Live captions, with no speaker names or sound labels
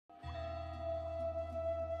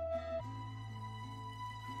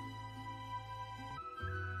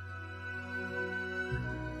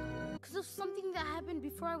of something that happened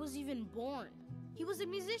before I was even born. He was a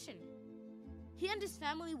musician. He and his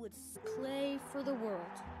family would play for the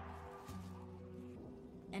world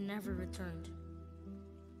and never returned.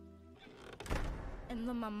 And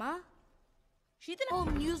the mama, she didn't know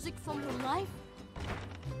music from her life.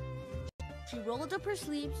 She rolled up her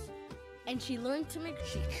sleeves and she learned to make.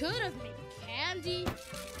 She could have made candy.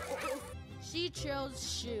 She chose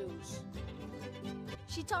shoes.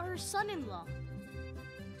 She taught her son-in-law.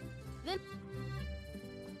 Then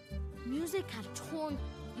music had torn.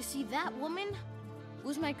 You see, that woman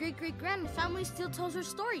was my great-great-grand. My family still tells her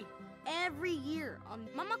story every year on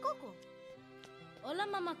Mama Coco. Hola,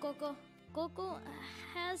 Mama Coco. Coco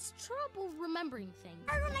has trouble remembering things.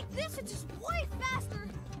 I run like this, it's just way faster.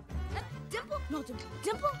 Dimple? No dimple.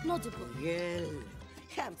 Dimple? No dimple. Miguel,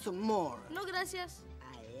 have some more. No gracias.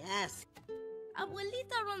 I ask.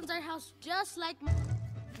 Abuelita runs our house just like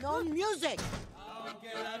No music.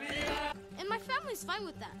 And my family's fine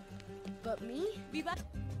with that. But me? Viva.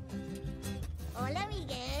 Hola,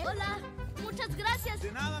 Miguel. Hola. Muchas gracias.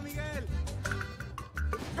 De nada, Miguel.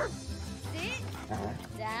 Sit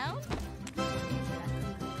down.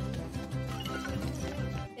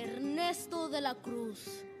 Ernesto de la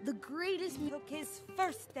Cruz, the greatest Took his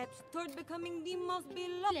first steps toward becoming the most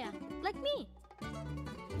beloved. like me.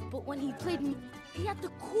 But when he played me, he had the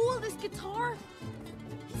coolest guitar.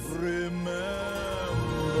 Remember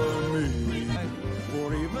me.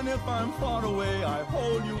 For even if I'm far away, I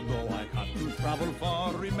hold you. Though I have to travel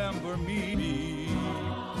far, remember me.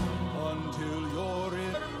 Until you're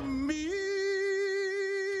in me.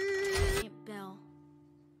 Aunt Belle,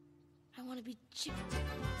 I want to be chick.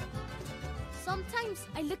 Sometimes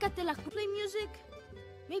I look at De La Cruz play music.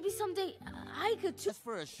 Maybe someday I could too. That's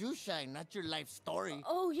for a shoe shine, not your life story.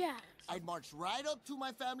 Oh, yeah. I'd march right up to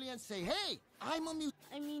my family and say, hey, I'm a musician.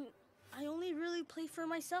 I mean, I only really play for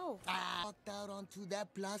myself. I walked out onto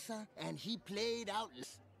that plaza and he played out.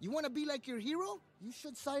 You want to be like your hero? You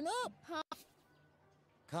should sign up. Huh?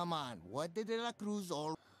 Come on, what did De La Cruz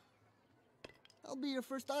all... I'll be your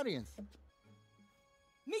first audience.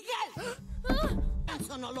 Miguel!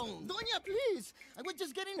 Grandson alone. Doña, please. I was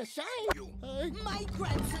just getting a shine. My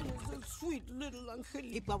grandson is a sweet little angel.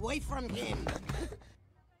 Keep away from him.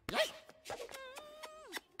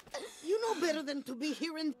 You know better than to be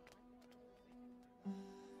here in...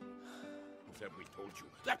 Have we told you?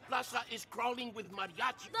 That plaza is crawling with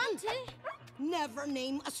mariachi. Dante! Never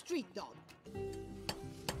name a street dog.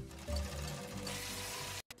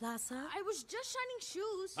 Plaza? I was just shining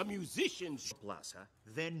shoes. A musician's Plaza,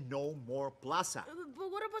 then no more plaza. But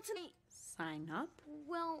what about tonight? Sign up?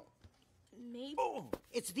 Well, maybe. Oh,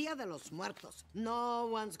 It's Dia de los Muertos. No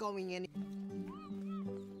one's going any...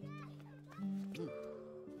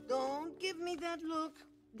 Don't give me that look.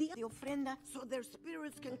 Dia de ofrenda, so their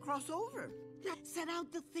spirits can cross over. Set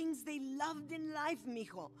out the things they loved in life,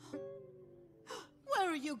 mijo. Where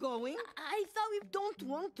are you going? I thought we... Don't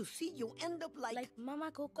want to see you end up like... Like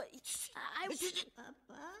Mama Coco.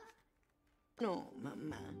 Papa? No,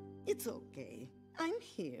 Mama. It's okay. I'm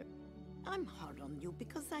here. I'm hard on you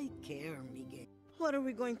because I care, Miguel. What are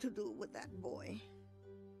we going to do with that boy?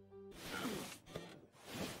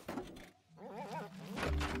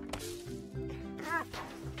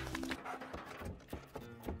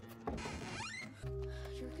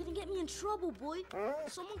 You're gonna get me in trouble, boy.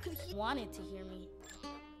 Someone could hear... Wanted to hear me.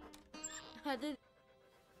 I did...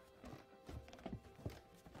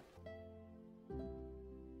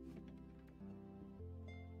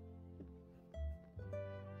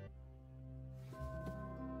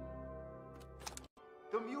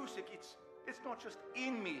 The music, it's not just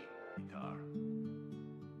in me. Guitar.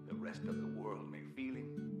 The rest of the world may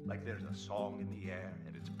feeling like there's a song in the air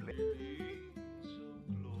and it's playing.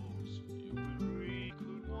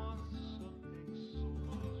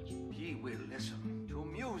 He will listen to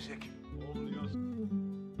music.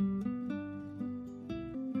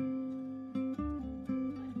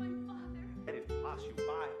 Let it pass you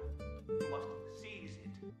by. You must seize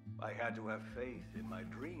it. I had to have faith in my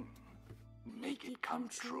dream. Make it come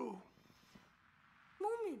true.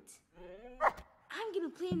 Moment. I'm gonna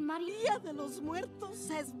play in Mario... Dia de los Muertos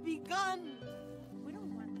has begun. We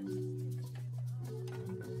don't want them.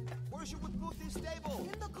 Where should we put this table?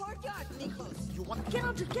 In the courtyard, Nikos. You want... Get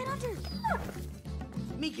under, get under!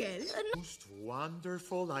 Miguel? Most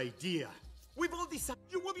wonderful idea. We've all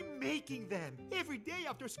decided you will be making them every day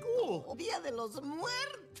after school. Dia de los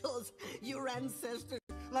Muertos. Your ancestors.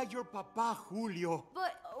 Like your Papa Julio.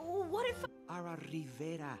 But what if... Ara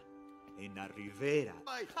Rivera. En la Rivera.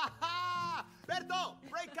 Ha ha! Berto,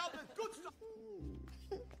 break out the good stuff.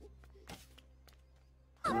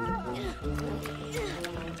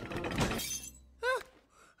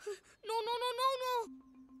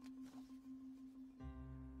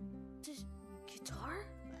 This guitar?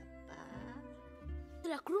 De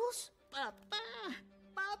la Cruz?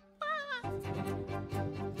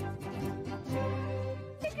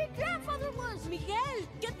 Your great-grandfather was! Miguel,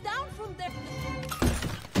 get down from there!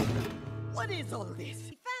 What is all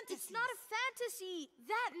this? It's not a fantasy.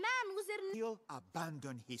 That man was in... He'll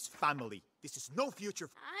abandon his family. This is no future.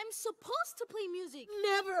 I'm supposed to play music.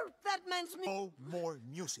 Never! That man's me. No more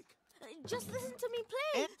music. Just listen to me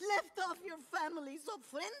play. Left off your family's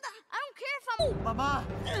ofrenda. I don't care if I'm... Mama!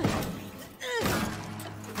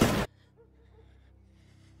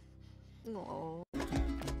 No.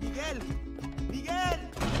 Miguel! Miguel!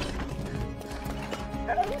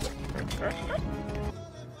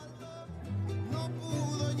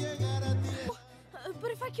 But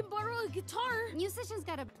if I can borrow a guitar... Musicians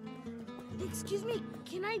gotta... Excuse me,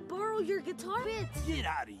 can I borrow your guitar bits? Get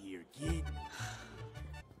out of here, kid.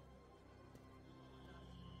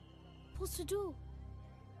 What's to do?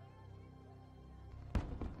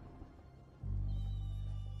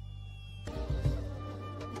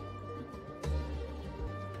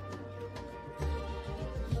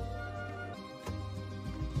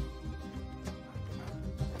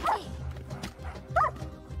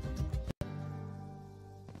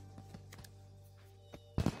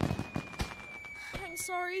 I'm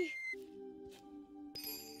sorry.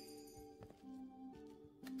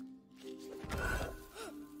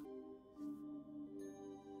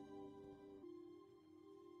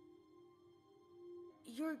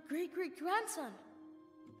 Your great-great-grandson.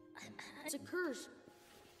 It's a curse.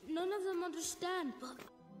 None of them understand, but...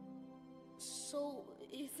 So,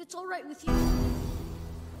 if it's all right with you...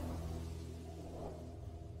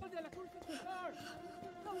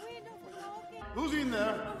 Who's in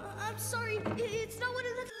there? I'm sorry, it's not what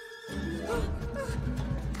it looks...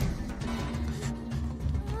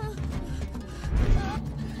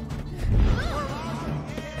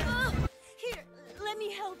 Here, let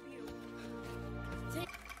me help you.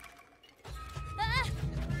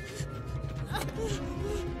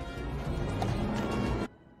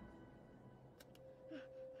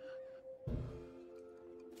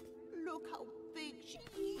 Look how big she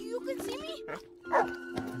is. You can see me?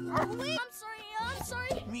 Wait, I'm sorry.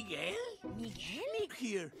 Miguel? Miguel?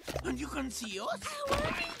 Here. And you can see us?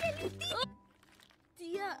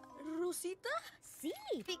 Tia Rosita? Sí.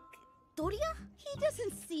 Victoria? He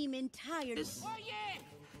doesn't seem entirely...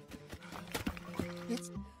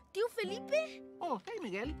 It's Tío Felipe? Oh, hey,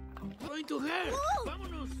 Miguel. Going to her.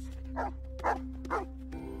 Vámonos.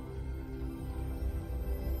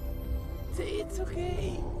 It's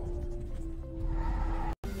okay.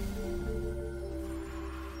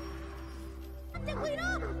 Wait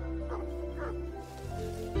up!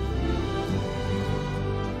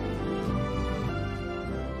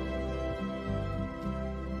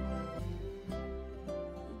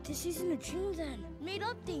 This isn't a dream then. Made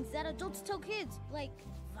up things that adults tell kids, like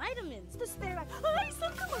vitamins.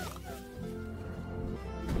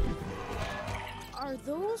 Are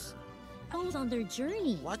those? Goes on their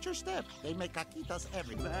journey. Watch your step. They make caquitas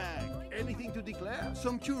every Bag. Anything to declare?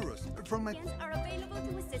 Some churros from my... Are available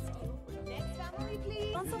to assist you. Next family,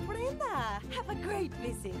 please. Don Ofrenda. Have a great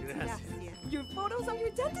visit. Gracias. Your photos of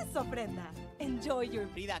your dentist, Ofrenda. Enjoy your...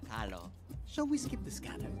 Frida Kahlo. So we skip the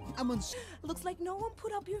scanner. I'm on... Looks like no one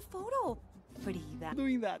put up your photo. Frida.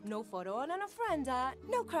 Doing that. No photo on an Ofrenda.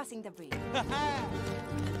 No crossing the bridge.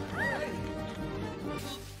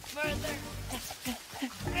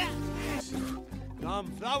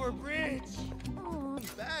 Come, Flower Bridge.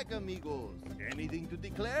 Back, amigos. Anything to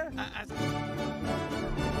declare?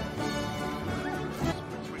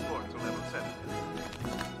 Report to level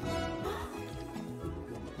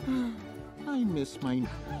 7. I miss my...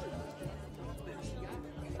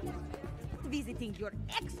 Visiting your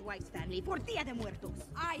ex-wife's family for Dia de Muertos.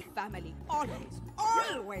 I family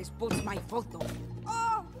always puts my photo.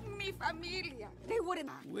 Oh, mi familia. They wouldn't...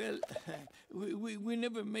 Well, we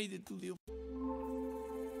never made it to the...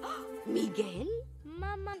 Miguel?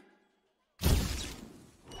 Mama.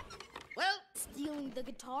 Well, Stealing the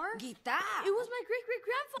guitar? guitar. It was my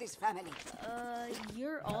great-great-grandfather. This family.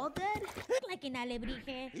 You're all dead? Like an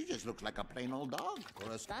alebrije. He just looks like a plain old dog.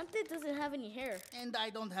 Or a... Dante doesn't have any hair. And I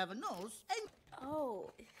don't have a nose. And Oh.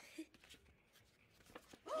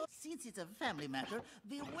 since it's a family matter,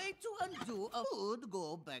 the way to undo a would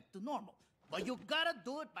go back to normal. But you gotta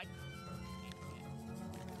do it by...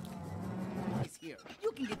 He's here.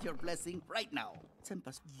 You can get your blessing right now.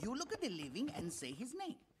 Tempas, you look at the living and say his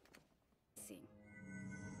name.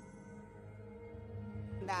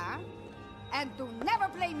 And to never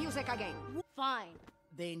play music again. Fine.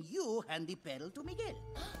 Then you hand the pedal to Miguel.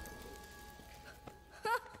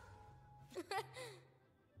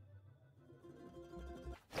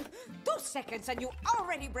 seconds and you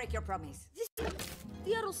already break your promise.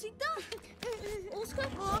 Tia Rosita? Oscar?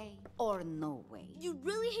 Way or no way. You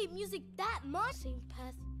really hate music that much? Same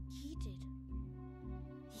path he did.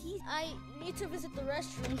 I need to visit the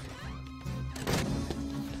restroom.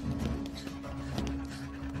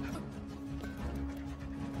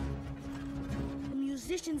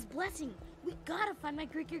 Musician's blessing. We gotta find my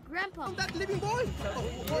great-great-grandpa. That living boy!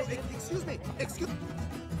 Excuse me.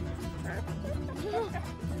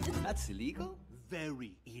 That's illegal?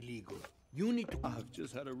 Very illegal. You need to... I've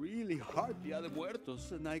just had a really hard Dia de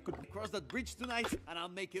Muertos, and I could cross that bridge tonight, and I'll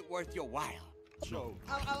make it worth your while. So,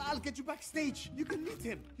 I'll get you backstage. You can meet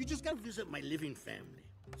him. You just gotta visit my living family.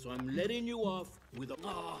 So I'm letting you off with a...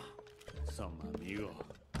 Some amigo.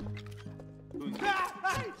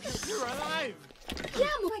 You're alive! Yeah,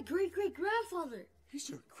 my great-great-grandfather. He's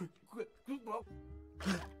your Wait. You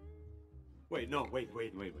know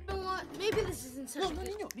what? Maybe this isn't such a...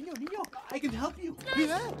 Niño, I can help you.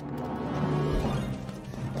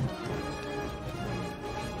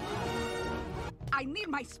 I need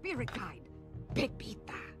my spirit guide,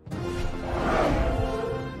 Pepita.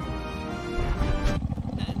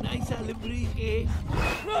 Nice alebrije.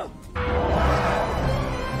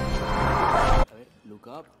 Look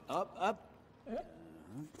up.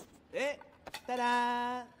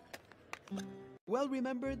 Ta-da! Well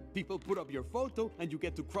remembered, people put up your photo and you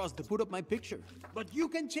get to put up my picture. But you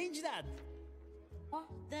can change that.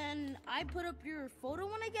 Then I put up your photo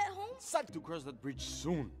when I get home? Suck to cross that bridge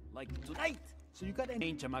soon, like tonight. So you gotta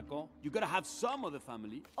name chamaco. You gotta have some of the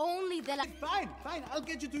family. Only that I... Fine. I'll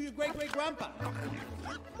get you to your great-great-grandpa.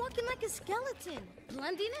 I'm walking like a skeleton,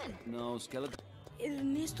 blending in. No, skeleton.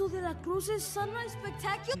 Ernesto de la Cruz's Sunrise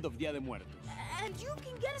Spectacular. End of Dia de Muertos. And you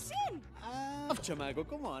can get us in. Chamaco,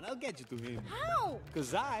 come on, I'll get you to him. How?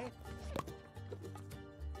 Cause I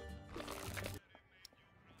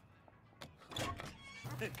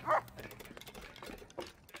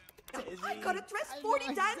gotta dress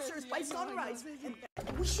 40 dancers by sunrise.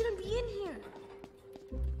 We shouldn't be in here.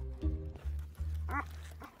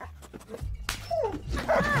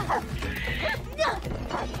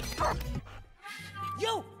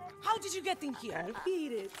 Yo, how did you get in here?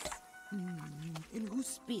 Spirits. In whose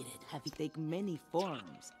spirit have you taken many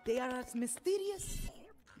forms? They are as mysterious.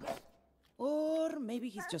 Or maybe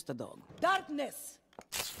he's just a dog. Darkness!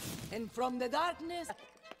 And from the darkness,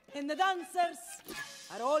 and the dancers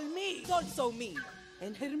are all me. Also me.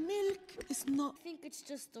 And her milk is not... I think it's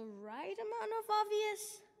just the right amount of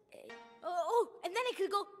obvious. And then it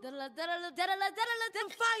could go... Then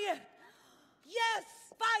fire! Yes!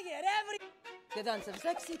 Fire! The dancers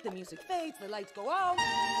exit, the music fades, the lights go out.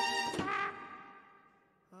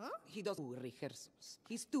 Huh? He does rehearsals.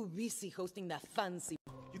 He's too busy hosting that fancy...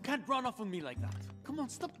 You can't run off on me like that. Come on,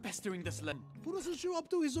 stop pestering the slim. Who doesn't show up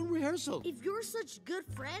to his own rehearsal? If you're such good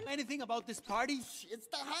friend... Anything about this party? It's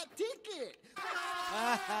the hot ticket.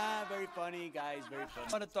 Very funny, guys, very funny.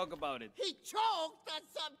 I want to talk about it. He choked on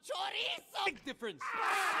some chorizo. Big difference.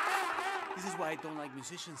 This is why I don't like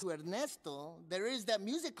musicians. To Ernesto, there is that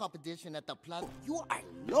music competition at the plaza. You are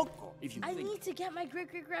loco. If you I think... need to get my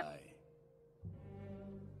great-great-grandpa...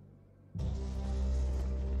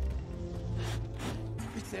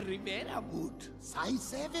 It's a Rivera boot. Size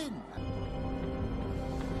 7.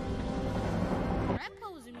 Grandpa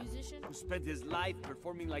was a musician. Who spent his life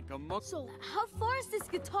performing like a monk. So, how far is this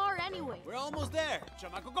guitar anyway? We're almost there.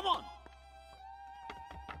 Chamaco, come on.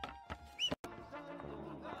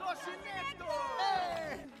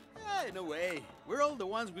 Hey, no way. We're all the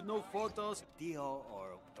ones with no photos, Tio,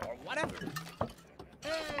 or whatever.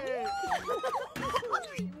 Hey!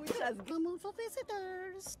 Which has come for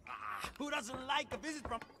visitors. Who doesn't like a visit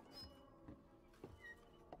from...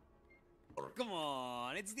 Come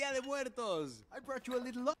on, it's Dia de Muertos. I brought you a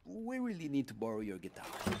little luck. We really need to borrow your guitar.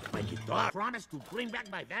 My guitar? Promise to bring back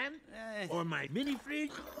my van? Or my mini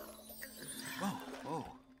fridge? Oh.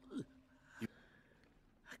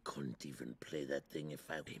 I couldn't even play that thing if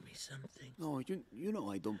I gave me something. No, you know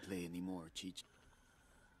I don't play anymore, Cheech.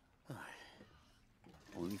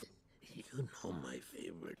 Only... You know my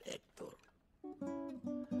favorite, Hector.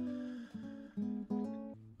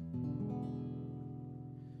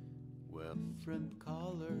 Well, friend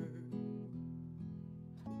caller,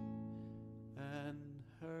 and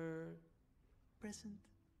her present.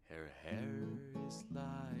 Her hair is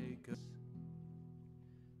like a...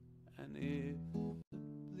 And if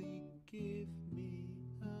simply give me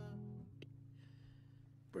a...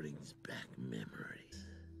 Brings back memories.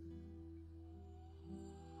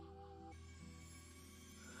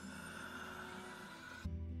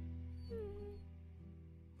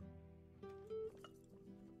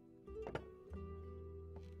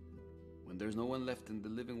 there's no one left in the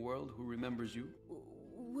living world who remembers you?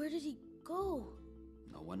 Where did he go?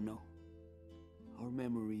 No one knows. Our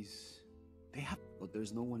memories, they have... But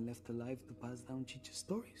there's no one left alive to pass down Chicha's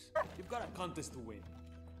stories. You've got a contest to win.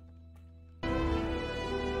 I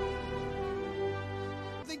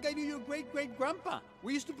think I knew your great-great-grandpa.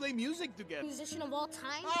 We used to play music together. Musician of all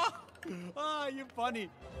time? Ah, you're funny.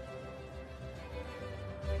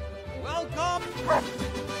 Welcome!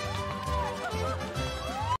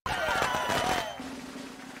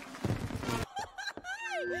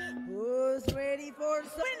 Who's ready for the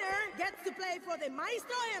winner gets to play for the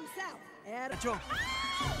maestro himself. Joe.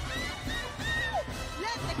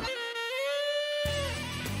 Let the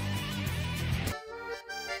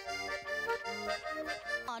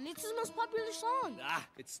It's his most popular song. Ah,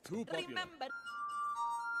 it's too popular. remember.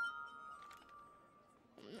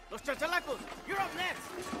 Los Chachalacos, you're up next.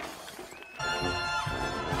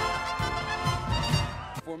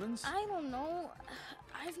 Performance? I don't know.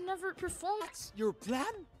 I've never performed. Your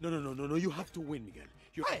plan? No, you have to win, Miguel.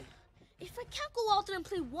 If I can't go out there and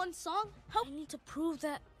play one song, how I need to prove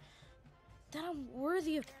that I'm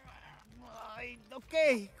worthy of...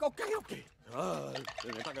 Okay.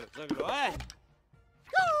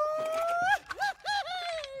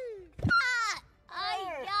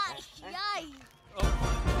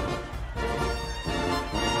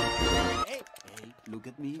 Hey, look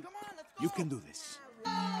at me. Come on, let's go. You can do this.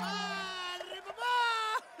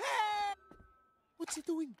 What's he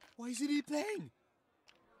doing? Why isn't he playing?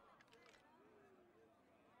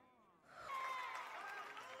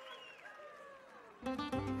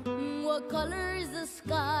 What color is the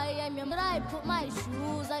sky? Ay, mi amor, I put my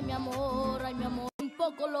shoes. Ay, mi amor, un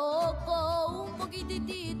poco loco, un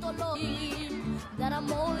poquitito loco. That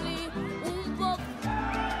I'm only un poco.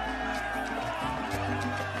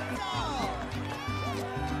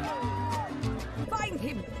 Find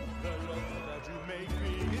him. The love that you make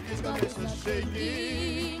me is the business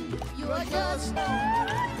shaking. You are just...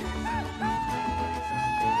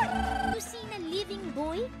 You seen a living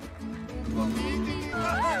boy?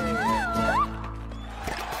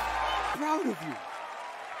 Proud of you.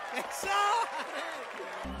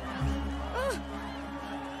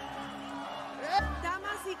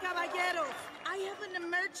 Damas y caballeros, I have an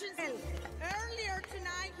emergency. Earlier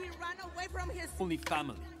tonight, he ran away from his... Only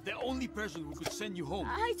family. The only person who could send you home.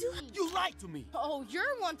 I do... You lied to me. Oh,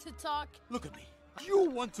 you're one to talk. Look at me. You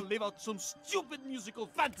want to live out some stupid musical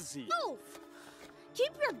fantasy. No!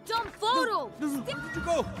 Keep your dumb photo! No, where did you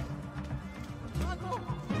go?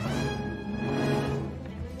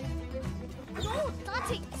 No,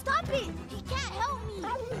 Dante, stop it! He can't help me!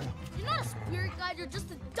 You're not a spirit guide, you're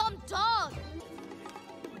just a dumb dog!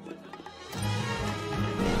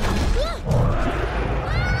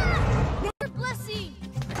 Your blessing!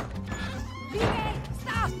 Miguel,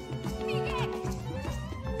 stop! Miguel!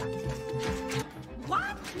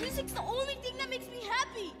 What? Music's the only thing that makes me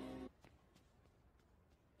happy!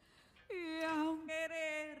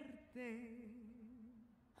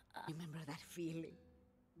 Remember that feeling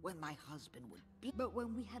when my husband would be... But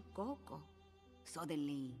when we had Coco,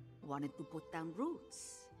 suddenly wanted to put down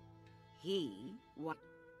roots. He what?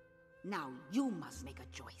 Now you must make a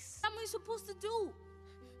choice. What am I supposed to do?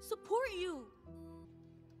 Support you!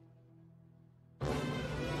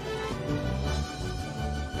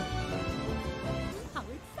 How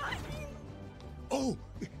exciting! Oh,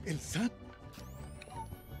 El San.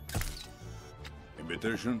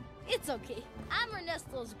 Invitation? It's okay. I'm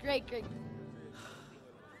Ernesto's great.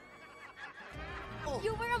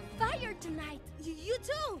 You were on fire tonight. You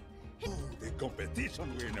too. Oh, the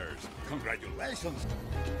competition winners. Congratulations.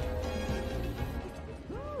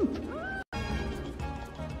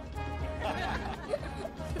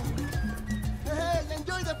 Hey,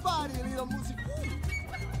 enjoy the party, little music.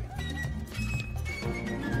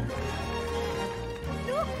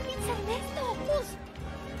 Look, it's Ernesto.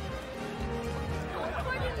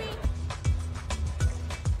 Pardon me.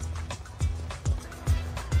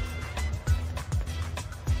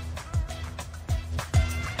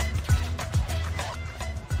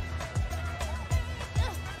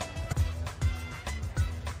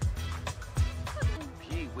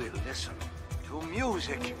 He will listen to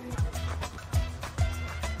music.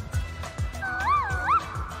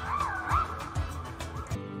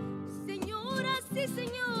 Señoras y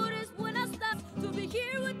señores, buenas tardes. To be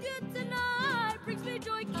here with you tonight brings me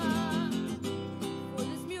joy. For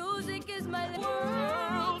this music is my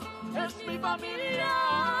world. Es mi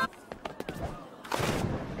familia.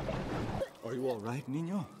 Are you all right,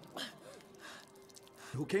 niño?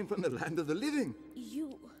 Who came from the land of the living?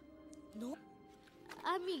 You... No.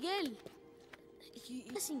 I'm Miguel.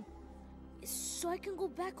 Listen, so I can go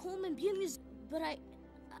back home and be a musician. But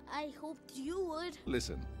I hoped you would.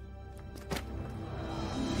 Listen.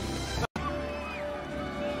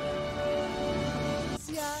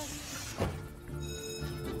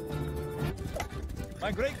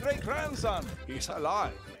 My great-great-grandson, he's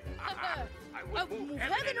alive. I will move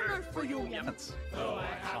heaven and earth for you, Oh, I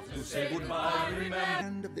have to say goodbye, remember.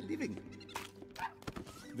 Land of the living.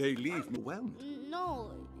 They leave me well.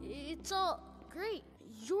 No, it's all great.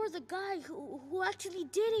 You're the guy who actually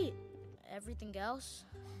did it. Everything else?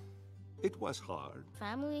 It was hard.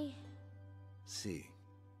 Family? See.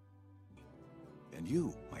 And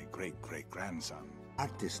you, my great-great-grandson.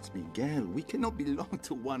 Artist Miguel, we cannot belong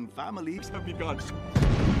to one family. Have begun.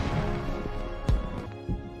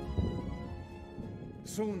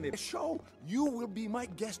 Soon the show, you will be my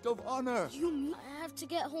guest of honor. You mean I have to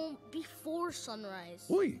get home before sunrise?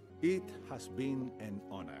 Oi, it has been an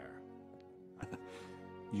honor.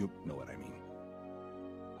 You know what I mean.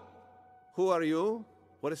 Who are you?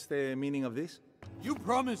 What is the meaning of this? You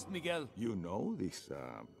promised, Miguel. You know this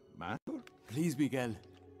matter? Please, Miguel.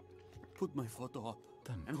 Put my photo up.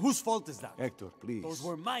 And whose fault is that? Hector, please. Those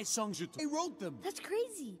were my songs. I wrote them. That's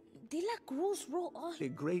crazy. De La Cruz wrote all... A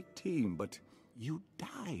great team, but you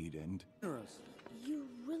died and... You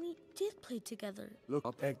really did play together. Look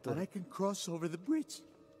up, Hector. And I can cross over the bridge.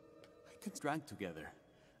 I can drank together.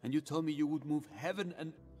 And you told me you would move heaven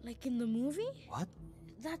and... Like in the movie? What?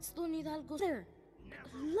 That's Don Hidalgo there.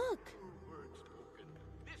 Look.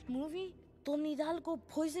 Movie? Don Hidalgo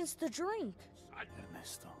poisons the drink.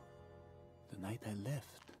 Ernesto, the night I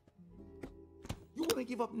left. You want to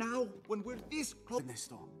give up now when we're this close?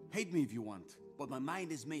 Ernesto, hate me if you want, but my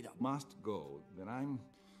mind is made up. Must go. Then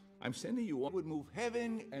I'm sending you. I would move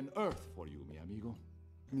heaven and earth for you, mi amigo.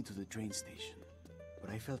 Me to the train station, but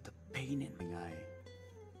I felt a pain in my eye.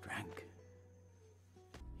 Drank.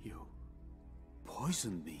 You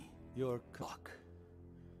poisoned me. Your clock.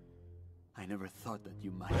 I never thought that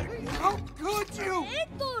you might. How could you?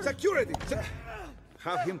 Hector! Security!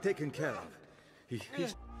 Have him taken care of.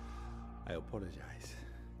 He's... I apologize.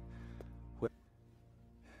 Well,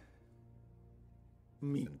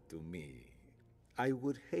 mean to me. I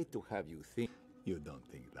would hate to have you think... You don't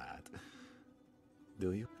think that,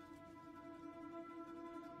 do you?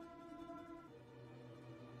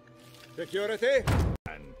 Security!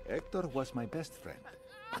 And Hector was my best friend.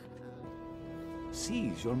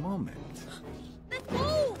 Seize your moment. Let's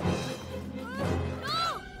go!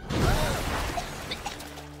 No!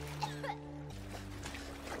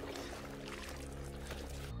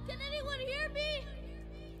 Can anyone hear me?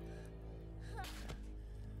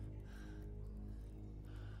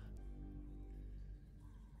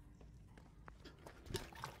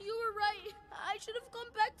 You were right. I should have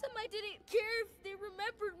gone back to my... I didn't care if they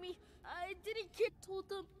remembered me. I didn't care. Told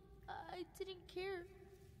them I didn't care.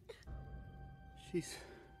 She's...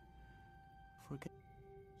 Forget...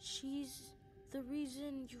 She's the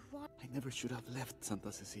reason you want... I never should have left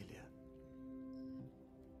Santa Cecilia.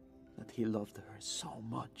 That he loved her so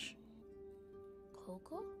much.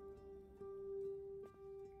 Coco?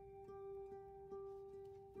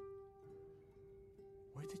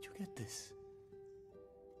 Where did you get this?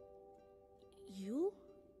 You?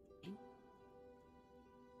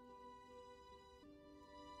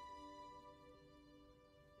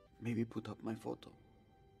 Maybe put up my photo.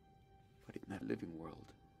 But in that living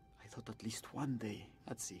world, I thought at least one day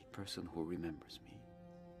I'd see a person who remembers me.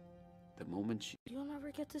 The moment she... You'll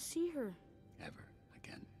never get to see her. Ever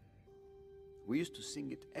again. We used to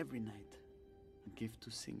sing it every night and give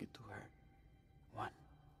to sing it to her. One.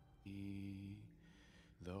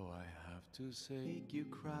 Though I have to say, make you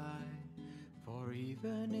cry, for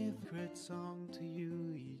even if great song to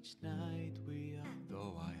you each night we are.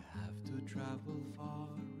 Though I have to travel far,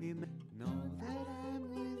 know that I'm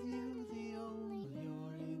with you, the only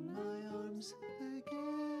you're in my arms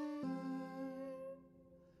again.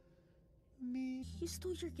 Me. He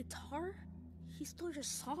stole your guitar? He stole your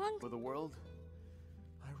song? For the world,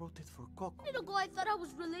 I wrote it for Coco. A minute ago, I thought I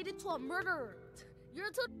was related to a murderer. You're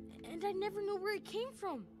a and I never knew where it came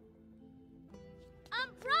from.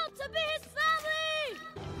 I'm proud to be his family!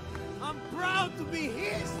 I'm proud to be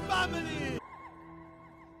his family!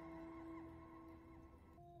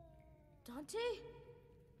 Dante?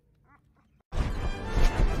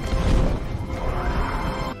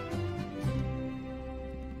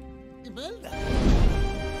 Imelda!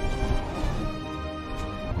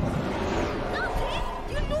 Dante!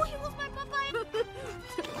 You knew he was my papa!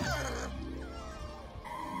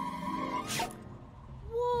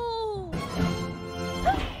 Whoa!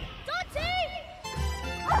 Dante!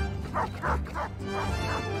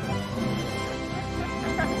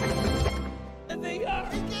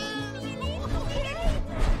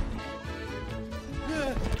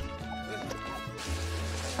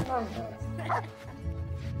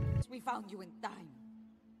 We found you in time.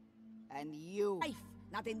 And you... life,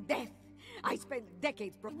 not in death. I spent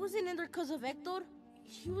decades... He wasn't in there because of Hector.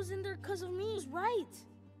 He was in there because of me. He's right.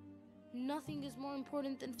 Nothing is more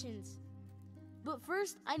important than chins. But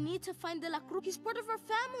first, I need to find De La Cruz. He's part of our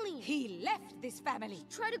family. He left this family. He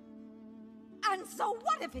tried to... And so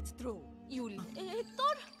what if it's true? You...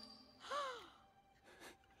 Hector?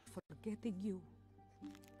 Forgetting you.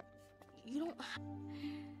 You don't...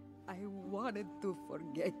 I wanted to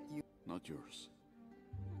forget you. Not yours.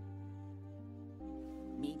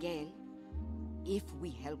 Miguel, if we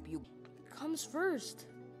help you... It comes first.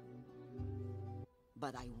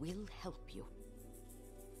 But I will help you.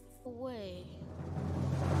 Away.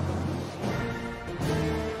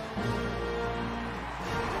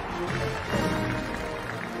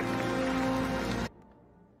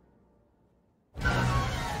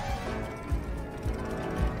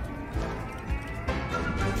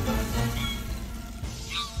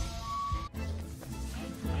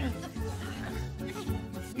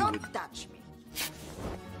 Don't touch me.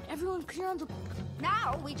 Everyone clear on the...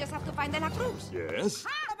 Now we just have to find De La Cruz. Yes?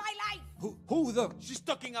 Out of my life! Who the... She's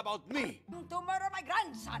talking about me. To murder my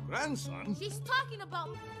grandson. Grandson? She's talking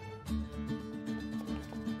about...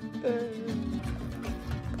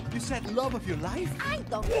 You said love of your life? I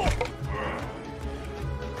don't...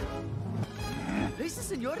 Listen,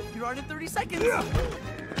 senor. You're on in 30 seconds.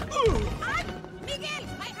 Miguel,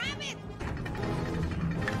 I have it!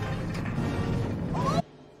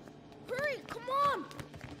 Hurry, come on!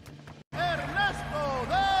 Ernesto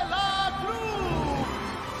de la Cruz!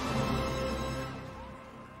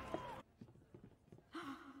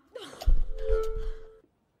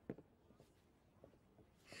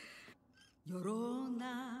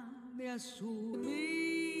 Llorona de azul,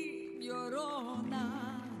 mi llorona.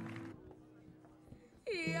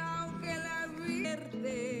 Y aunque la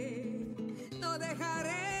vierte, no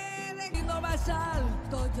dejaré de ir más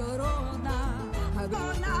alto, llorona.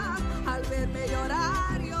 Llorona, al verme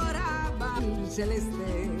llorar, lloraba el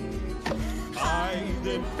celeste. Ay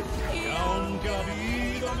de mí, que aunque la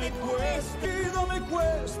vida me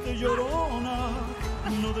cueste, llorona,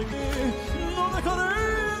 no dejaré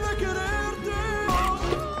de quererte.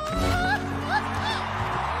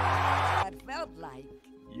 That felt like...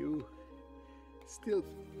 You... still...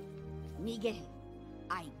 Miguel,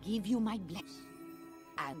 I give you my blessing.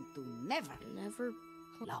 And to never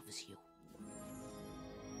loves you.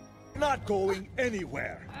 Not going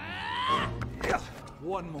anywhere. Yeah,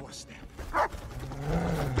 one more step.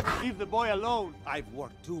 Leave the boy alone. I've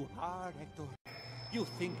worked too hard, Hector. You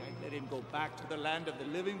think I'd let him go back to the land of the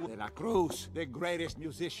living? De La Cruz, the greatest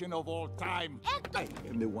musician of all time. Hector! I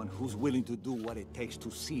am the one who's willing to do what it takes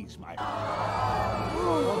to seize my...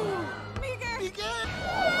 Miguel! Miguel!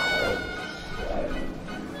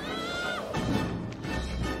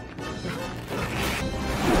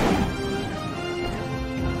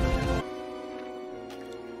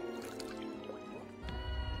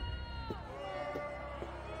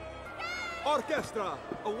 Orchestra!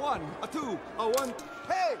 A 1, a 2, a 1...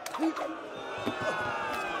 Hey!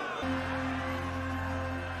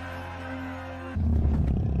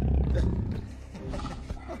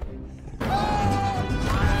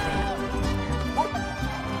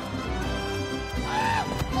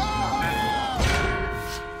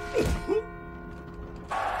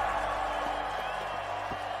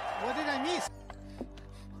 What did I miss?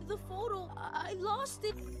 The photo, I lost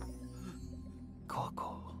it.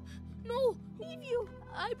 Coco. No, leave you.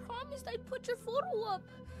 I promised I'd put your photo up.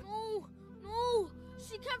 No,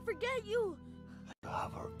 she can't forget you.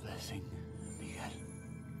 Have our blessing, Miguel.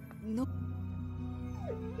 No.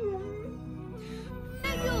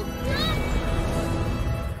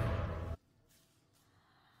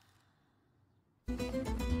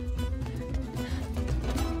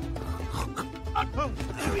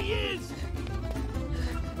 There he is!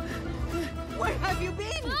 Where have you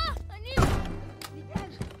been? I need...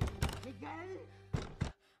 Miguel?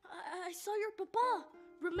 I saw your papa.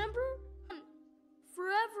 Remember?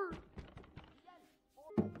 Forever.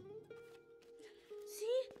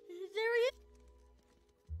 See? There he is.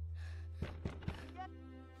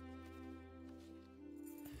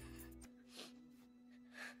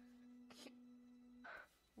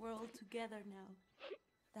 We're all together now.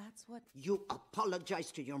 That's what... You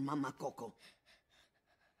apologize to your mama, Coco.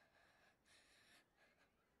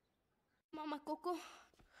 Mama Coco,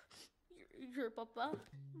 your papa.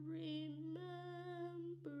 Remember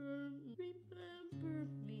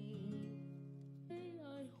me. May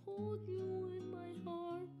I hold you in my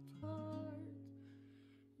heart.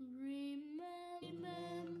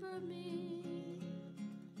 Remember me.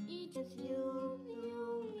 Each of you.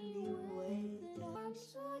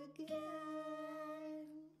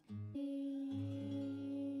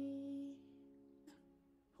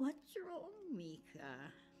 What's wrong, Mika?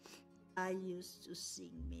 I used to sing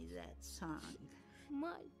me that song.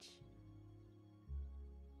 Much.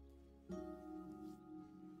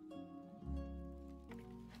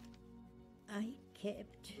 I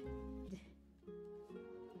kept...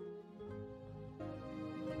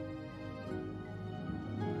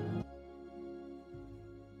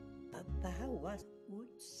 Papa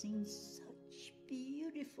would sing such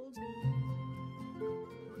beautiful...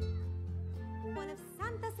 One of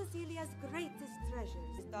Santa Cecilia's greatest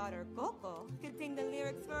treasures. His daughter, Coco, could sing the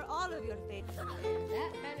lyrics for all of your favorites.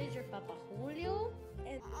 That man is your Papa Julio?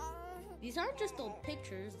 And these aren't just old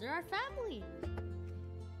pictures, they're our family.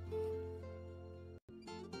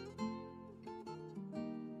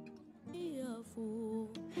 Be a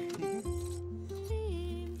fool.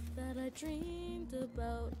 That I dreamed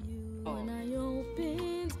about you when I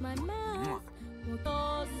opened my mouth. We'll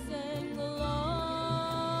all sing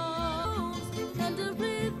along, and the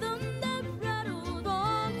rhythm that rattles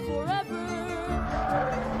on forever.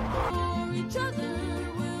 For each other,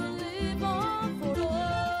 we'll live on forever.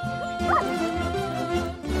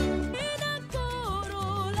 In a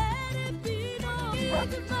coro, let it be known.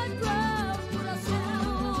 Into my ground,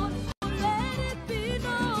 corazón. Let it be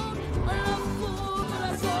known. A love for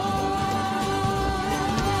corazón.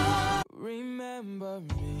 Remember me.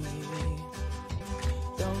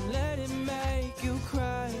 Don't let it make you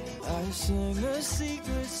cry. I sing a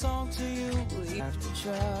secret song to you. We have to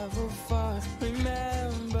travel far.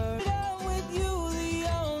 Remember, I'm with you the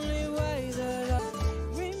only way that I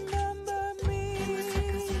remember me.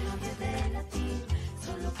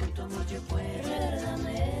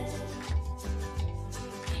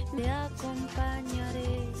 Me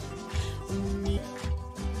acompañaré un día.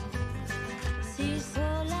 Si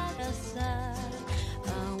sola casar,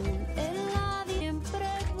 aún en la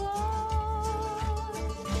siempre voy.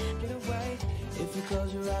 Get away if you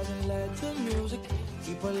close your eyes and let the music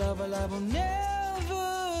keep our love alive. Will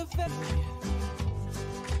never fade.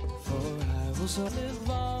 For I will so live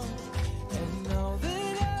on and know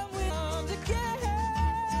that I'm with on together.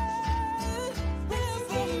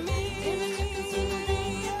 Remember me.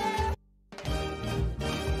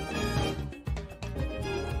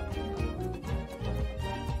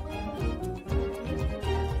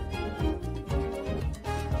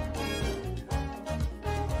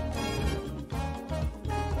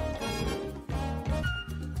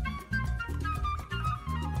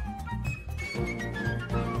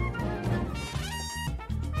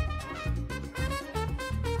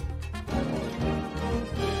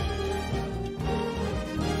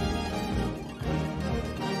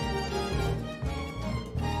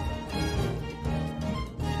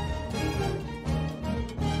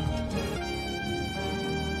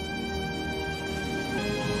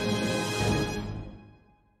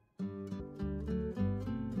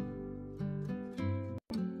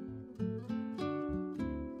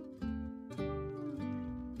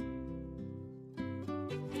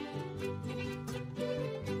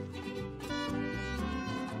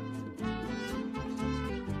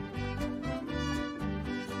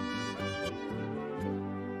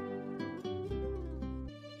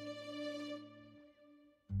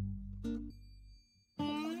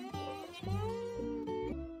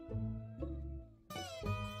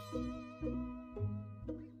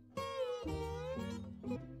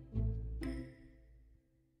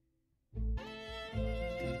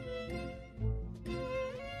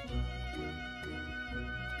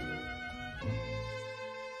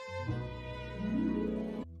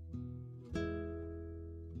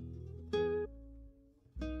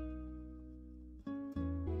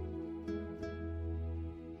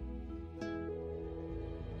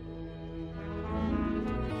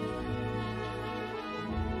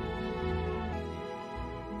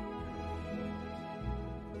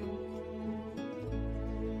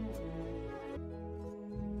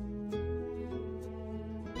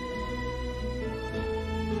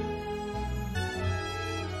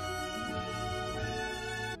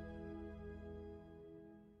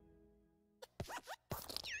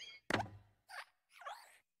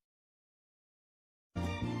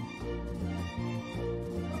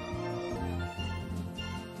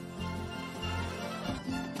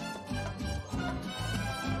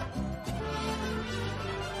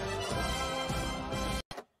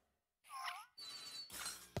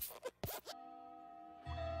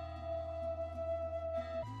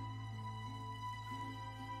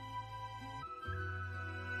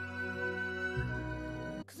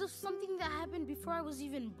 Of something that happened before I was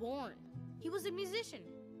even born. He was a musician.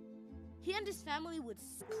 He and his family would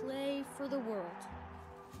play for the world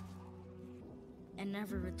and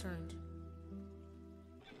never returned.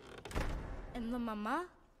 And the mama,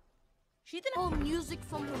 She didn't know music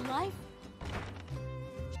from her life.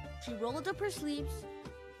 She rolled up her sleeves,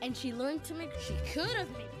 and she learned to make. She could have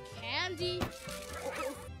made candy.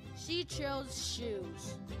 She chose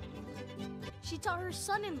shoes. She taught her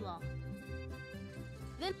son-in-law.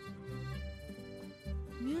 Then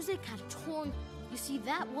music had torn. You see,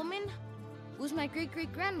 that woman was my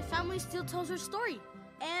great-great-grand. Family still tells her story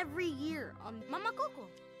every year on Mama Coco.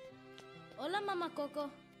 Hola, Mama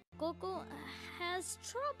Coco. Coco has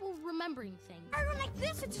trouble remembering things. I run like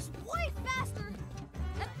this, it's just way faster.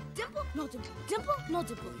 Dimple? No dimple. Dimple? No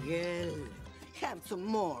dimple. Miguel, have some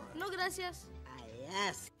more. No gracias. I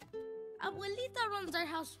ask. Abuelita runs our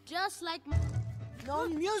house just like No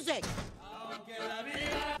music.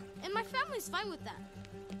 And my family's fine with that.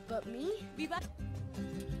 But me? Viva.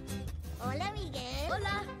 Hola, Miguel.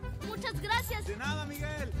 Hola. Muchas gracias. De nada,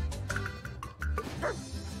 Miguel.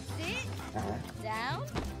 Sit down.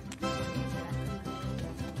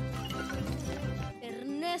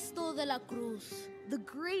 Ernesto de la Cruz, the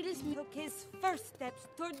greatest took his first steps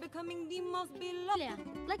toward becoming the most beloved.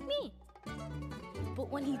 Like me.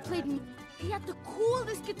 But when he played me, he had the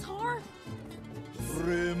coolest guitar.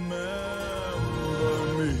 Remember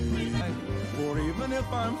me, for even if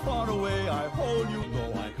I'm far away, I hold you.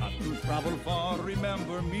 Though I have to travel far,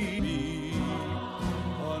 remember me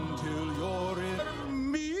until you're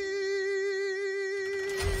in me.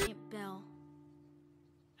 Aunt Belle,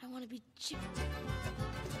 I want to be chick.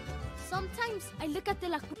 Sometimes I look at De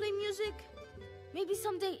La Cruz play music. Maybe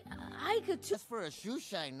someday I could too. Just for a shoe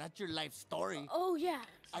shine, not your life story. Oh, yeah.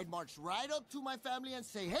 I'd march right up to my family and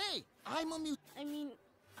say, hey, I'm a musician. I mean,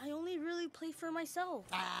 I only really play for myself.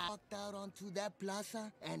 I walked out onto that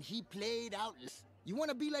plaza and he played out. You want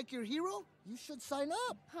to be like your hero? You should sign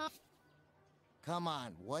up. Huh? Come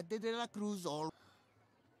on, what did De La Cruz all...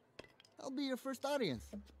 I'll be your first audience.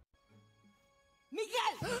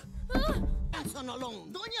 Miguel! Grandson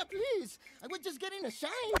alone. Doña, please. I was just getting a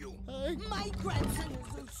shine. My grandson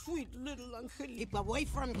is a sweet little angel. Keep away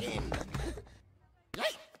from him.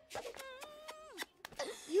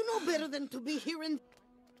 You know better than to be here in...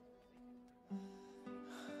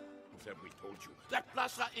 Have we told you? That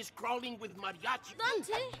plaza is crawling with mariachi.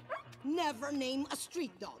 Dante! Never name a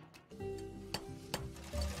street dog.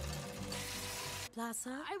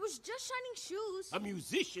 Plaza? I was just shining shoes. A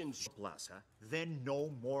musician's plaza, then no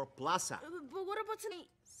more plaza. But what about tonight?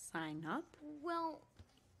 Sign up? Well,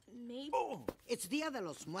 maybe. Oh. It's Dia de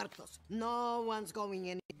los Muertos. No one's going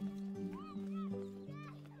in.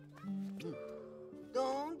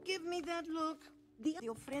 Don't give me that look. Dia de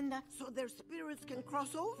ofrenda, so their spirits can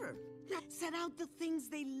cross over. Set out the things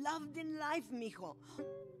they loved in life, mijo.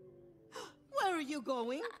 Where are you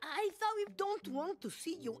going? I thought we don't want to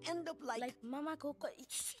see you end up like Mama Coco.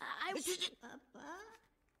 Papa?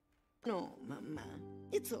 No, Mama.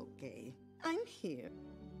 It's okay. I'm here.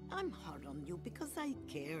 I'm hard on you because I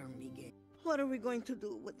care, Miguel. What are we going to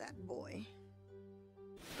do with that boy?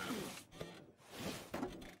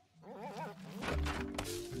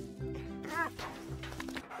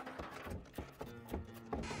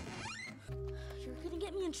 You're gonna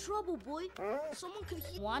get me in trouble, boy. Someone could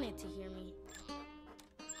wanted to hear me.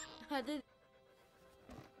 I did.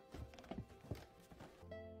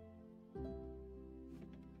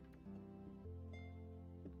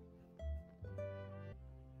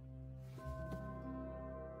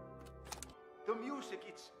 The music,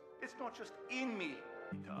 it's not just in me.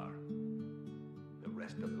 Guitar. The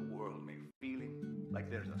rest of the world may feeling like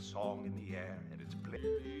there's a song in the air and it's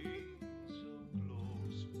playing.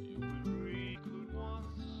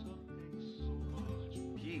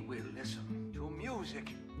 He will listen to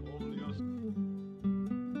music.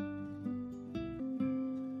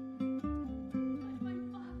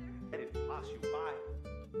 Let it pass you by.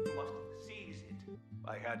 You must seize it.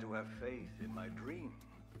 I had to have faith in my dream.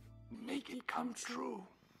 Make it come true.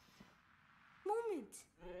 Moment.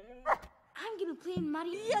 I'm gonna play in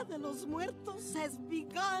Mario. Dia de los Muertos has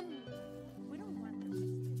begun. We don't want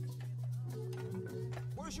them.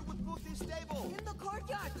 Where should we put this table? In the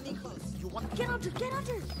courtyard, mijos. You want... Get under, get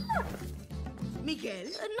under. Miguel?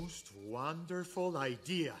 Most wonderful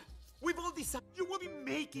idea. We've all decided you will be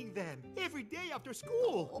making them every day after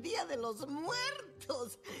school. Dia de los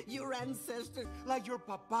Muertos. Your ancestors. Like your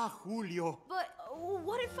Papa Julio. But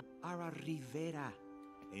what if... Ara Rivera.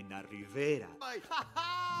 En la Rivera. Ha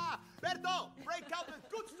ha! Berto, break out the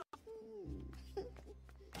good stuff.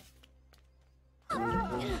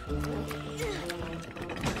 No.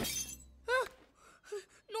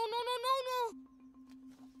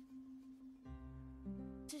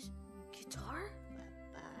 This guitar?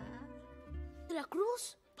 Papa. De La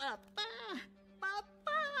Cruz? Papa.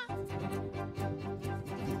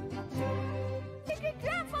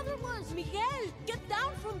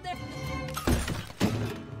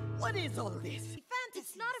 What is all this?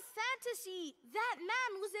 It's not a fantasy. That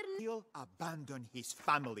man was in... He'll abandon his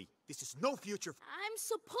family. This is no future. I'm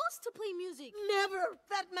supposed to play music. Never!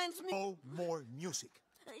 That man's me. No more music.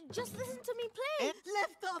 Just listen to me play.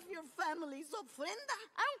 Left off your family's ofrenda.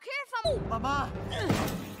 I don't care if I'm... Mama!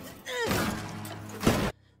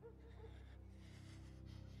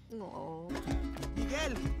 No.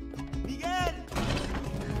 Miguel! Miguel!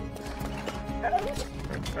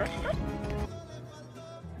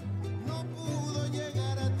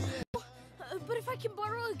 But if I can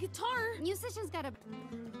borrow a guitar... Musicians gotta...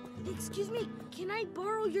 Excuse me, can I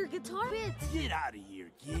borrow your guitar bit? Get out of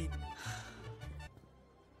here, kid.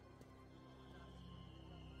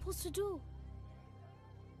 What's to do?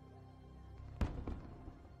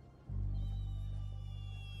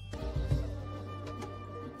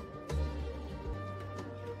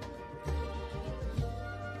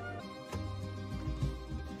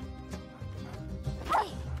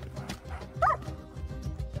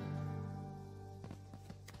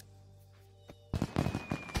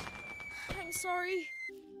 I'm sorry.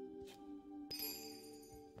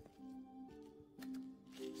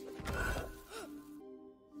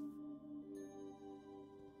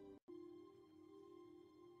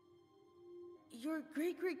 Your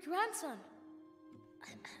great-great-grandson.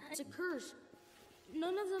 It's a curse.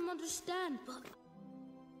 None of them understand, but...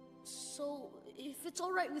 So, if it's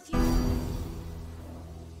all right with you...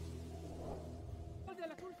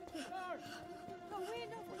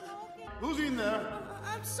 Who's in there?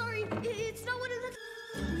 I'm sorry, it's not what it looks...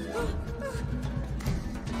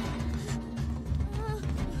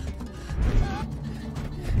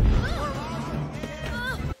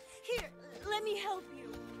 Here, let me help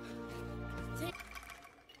you.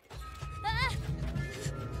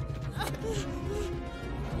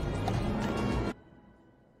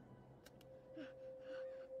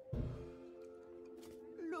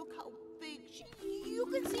 Look how big she... You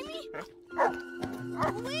can see me?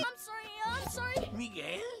 Wait, I'm sorry.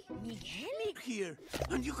 Miguel? Miguel? Here.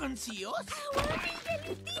 And you can see us?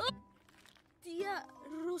 Tia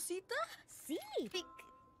Rosita? Sí.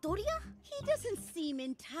 Victoria? He doesn't seem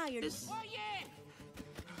entirely... It's...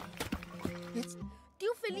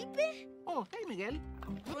 Tío Felipe? Oh, hey, Miguel.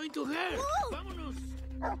 Going to her. Oh. Vámonos.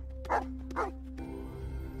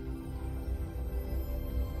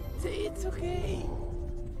 It's okay.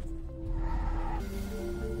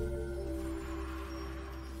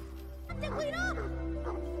 Wait up!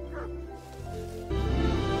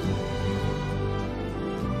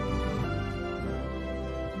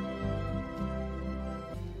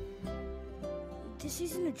 This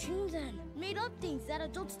isn't a dream then. Made up things that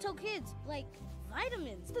adults tell kids, like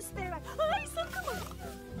vitamins.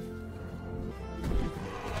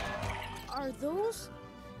 Are those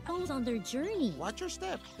on their journey? Watch your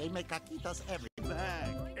step. They make caquitas every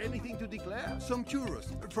Bag. Anything to declare? Some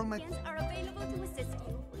churros from my... Are available to assist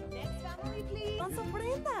you. Next family, please. Don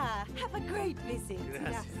Ofrenda. Have a great visit.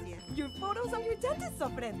 Gracias. Your photos on your dentist's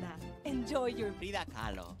ofrenda. Enjoy your... Frida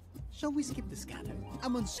Kahlo. Shall we skip the scanner?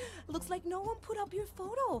 I'm on... Looks like no one put up your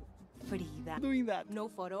photo. Frida. Doing that. No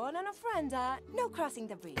photo on an ofrenda. No crossing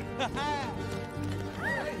the bridge.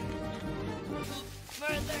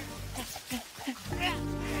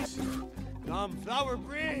 Come, Flower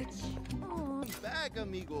Bridge. Oh. Back,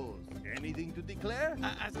 amigos. Anything to declare?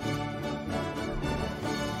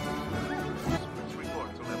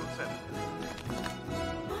 Report to level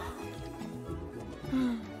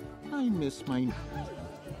 7. I miss my...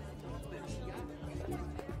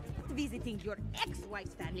 Visiting your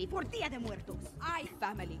ex-wife's family for Dia de Muertos. I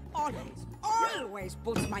family always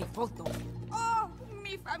puts my photo. Oh,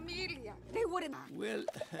 mi familia. They wouldn't... Well,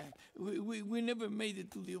 we never made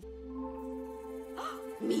it to the...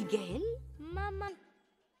 Miguel? Mama...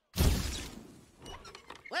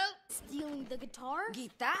 Well, Stealing the guitar?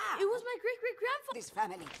 guitar. It was my great-great-grandfather. This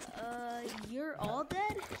family. You're all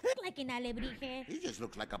dead? Like an alebrije. He just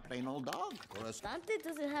looks like a plain old dog. Or a... Dante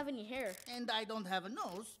doesn't have any hair. And I don't have a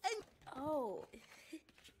nose. And Oh.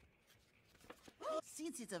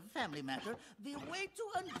 since it's a family matter, the way to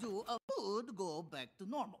undo a would go back to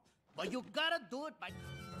normal. But you gotta do it by...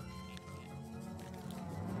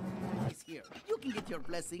 He's here. You can get your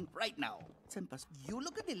blessing right now. Senpas, you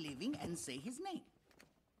look at the living and say his name.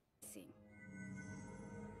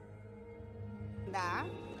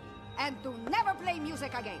 And to never play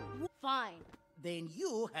music again. Fine. Then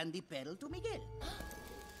you hand the pedal to Miguel.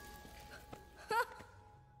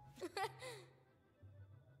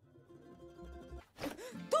 2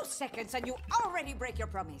 seconds and you already break your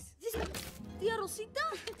promise. Tia Rosita?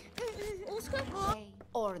 Oscar? Way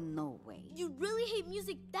or no way. You really hate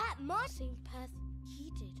music that much? Same path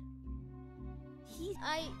he did.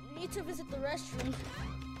 I need to visit the restroom.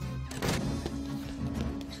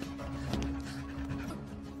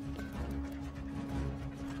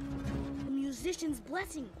 The musician's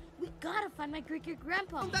blessing. We gotta find my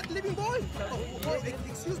great-great-grandpa. That living boy!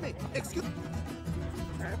 Excuse me.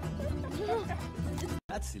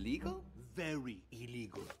 That's illegal? Very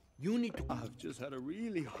illegal. You need to... I've just had a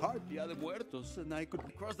really hard Dia de Muertos, and I could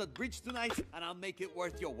cross that bridge tonight, and I'll make it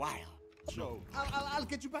worth your while. So, I'll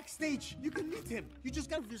get you backstage. You can meet him. You just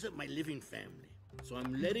gotta visit my living family. So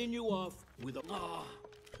I'm letting you off with a...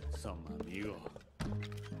 Some amigo.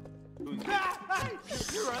 You're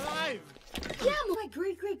alive! Yeah, my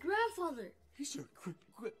great-great-grandfather. He's your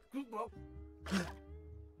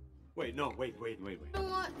Wait, no, wait. You know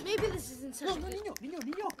what? Maybe this isn't such a good...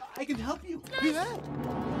 Niño, I can help you. Nice.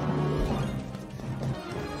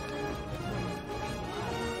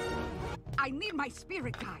 I need my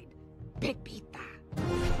spirit guide, Pepita.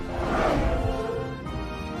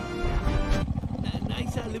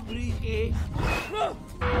 Nice alebrije.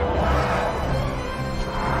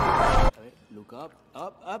 Look up.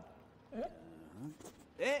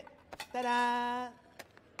 Ta-da!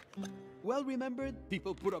 Well remembered,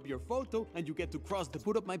 people put up your photo and you get to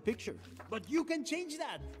put up my picture. But you can change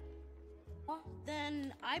that.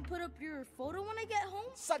 Then I put up your photo when I get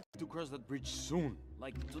home? To cross that bridge soon,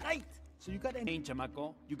 like tonight. So you gotta change,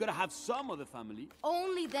 chamaco. You gotta have some of the family.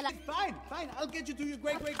 Only de la... Fine. I'll get you to your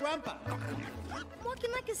great-great-grandpa. I'm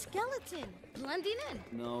walking like a skeleton, blending in.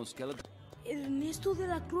 No, skeleton. Ernesto de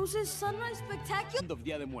la Cruz's Sunrise Spectacular. End of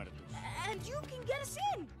Dia de Muertos. And you can get us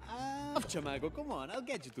in. Chamaco, come on, I'll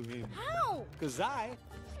get you to him. How? 'Cause I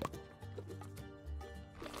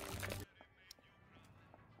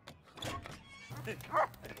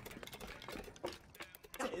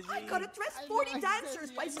gotta dress 40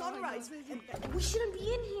 dancers by sunrise. We shouldn't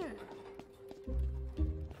be in here.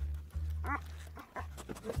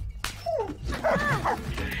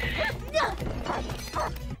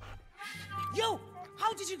 Yo,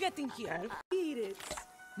 how did you get in here? Spirits.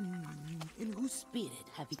 In whose spirit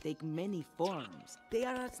have he taken many forms? They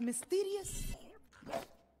are as mysterious.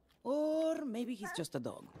 Or maybe he's just a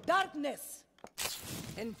dog. Darkness!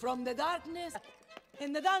 And from the darkness,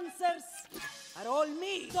 and the dancers are all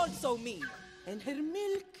me. It's also me. And her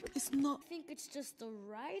milk is not... I think it's just the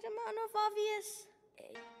right amount of obvious.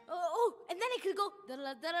 And then it could go... Then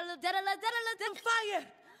fire!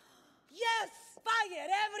 Yes! Fire!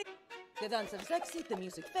 The dancers exit, the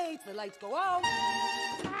music fades, the lights go out.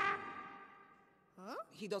 Huh?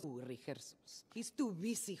 He does rehearsals. He's too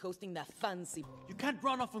busy hosting that fancy... You can't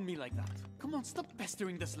run off on me like that. Come on, stop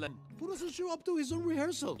pestering the slum. Who doesn't show up to his own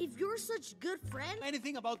rehearsal? If you're such good friend...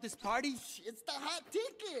 Anything about this party? It's the hot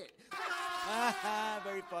ticket.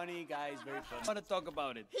 Very funny, guys, very funny. I want to talk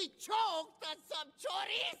about it. He choked on some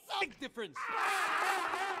chorizo. Big difference.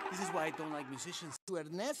 This is why I don't like musicians. To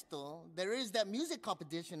Ernesto, there is that music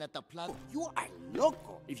competition at the plaza. You are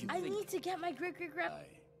loco. If you I think... need to get my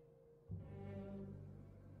great-great-grand...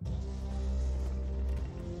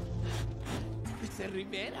 Mr.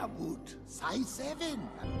 Rivera boot. Size 7.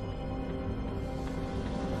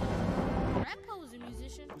 Grandpa was a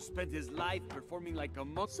musician. Who spent his life performing like a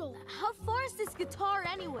monk. So, how far is this guitar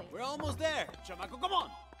anyway? We're almost there. Chamaco, come on.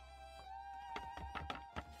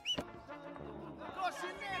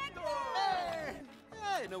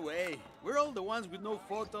 Hey, no way. We're all the ones with no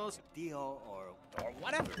photos, Tio, or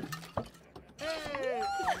whatever. Hey!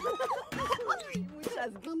 We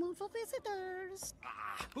just come for visitors.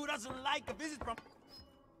 Who doesn't like a visit from...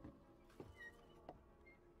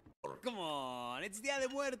 Come on, it's Dia de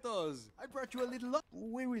Muertos. I brought you a little luck.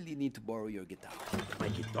 We really need to borrow your guitar. My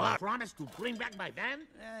guitar? Promise to bring back my van?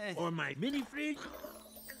 Or my mini fridge?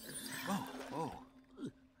 Oh.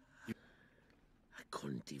 I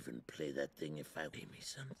couldn't even play that thing if I gave me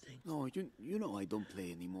something. No, you know I don't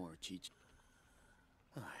play anymore, Cheech.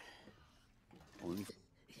 Only...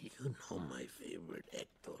 You know my favorite,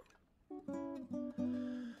 Hector.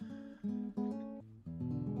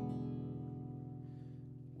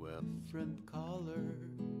 Well, different color,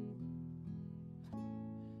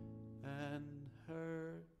 and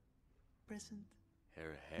her present.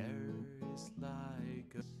 Her hair is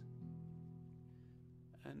like a...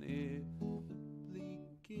 And if the bleak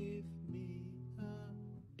give me a...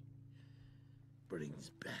 Brings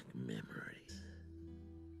back memories.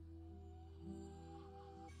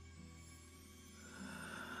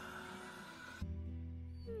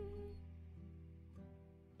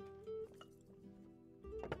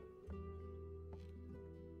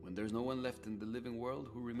 When there's no one left in the living world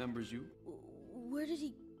who remembers you, Where did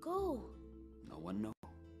he go? no one knows.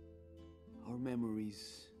 Our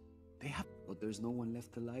memories, They have, but there's no one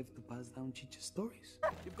left alive to pass down Chicha's stories.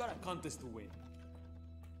 You've got a contest to win.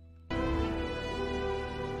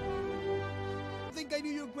 I think I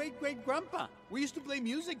knew your great-great-grandpa. We used to play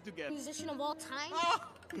music together. Musician of all time?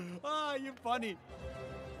 You're funny.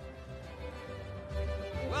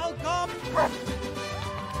 Welcome!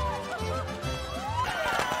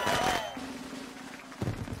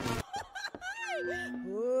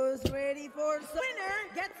 Who's ready for the winner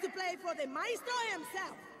gets to play for the maestro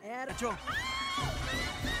himself. Nacho.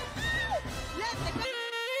 Let the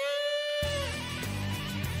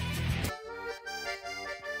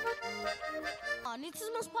It's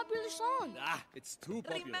his most popular song. It's too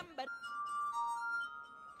popular. Remember.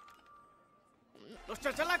 Los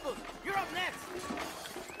Chachalacos, you're up next!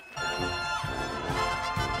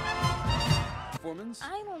 Performance?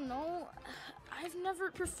 I don't know. I've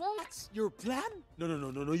never performed. That's your plan?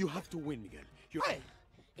 No, you have to win, Miguel.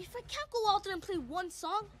 If I can't go out there and play one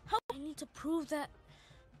song, how I need to prove that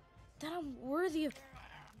I'm worthy of.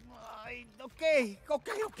 Okay.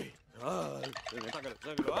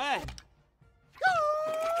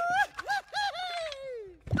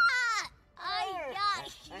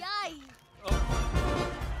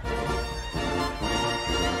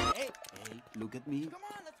 Hey, look at me.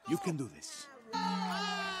 You can do this.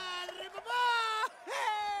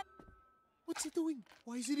 What's he doing?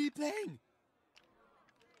 Why isn't he playing?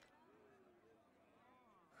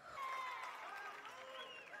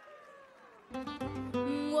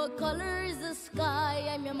 What color is the sky?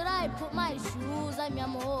 Ay, mi amor, I put my shoes. Ay, mi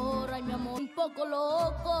amor, un poco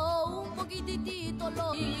loco, un poquitito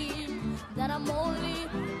loco. That I'm only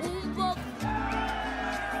un poco.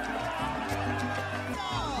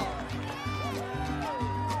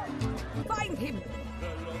 Find him.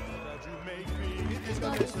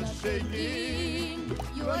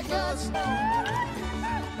 You are just.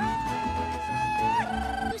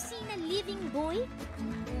 You seen a living boy?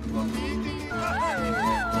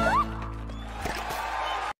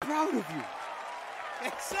 Proud of you.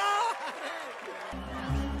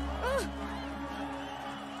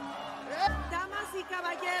 Damas y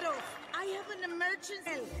caballeros, I have an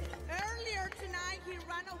emergency. Earlier tonight, he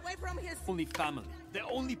ran away from his Only family. The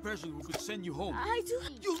only person who could send you home. I do.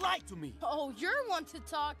 You lied to me. Oh, you're one to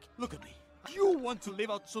talk. Look at me. You want to live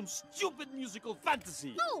out some stupid musical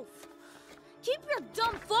fantasy. No! Keep your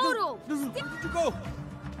dumb photo! No, where did you go?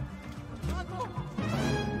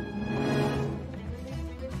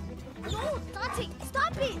 No, Dante,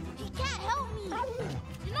 stop it! He can't help me!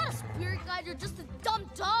 You're not a spirit guide, you're just a dumb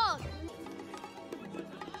dog!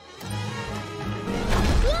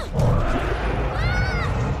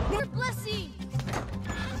 Your blessing!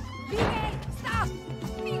 Miguel, stop!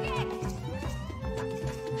 Miguel!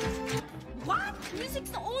 What? Music's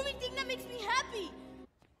the only thing that makes me happy!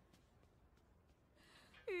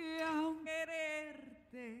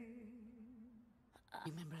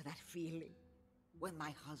 Remember that feeling? When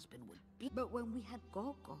my husband would be... But when we had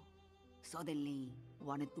Coco, suddenly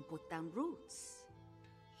wanted to put down roots.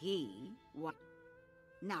 He what?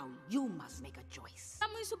 Now you must make a choice. What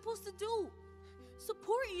am I supposed to do?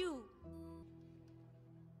 Support you!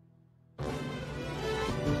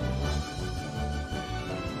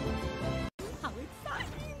 How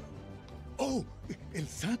exciting! Oh, El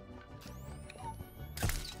San.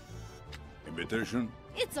 Invitation?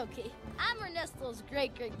 It's okay. I'm Ernesto's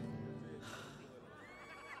great.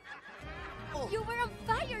 You were on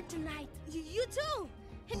fire tonight. You too.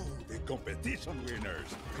 Oh, the competition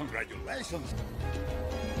winners. Congratulations.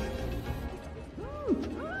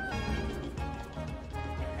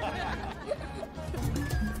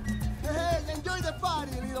 Hey, enjoy the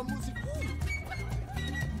party, little music.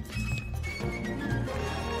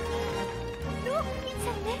 Look, it's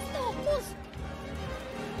Ernesto.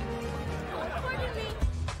 Oh, pardon me.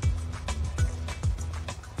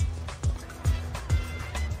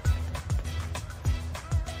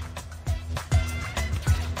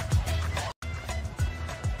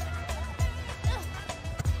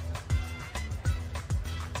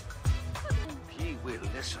 He will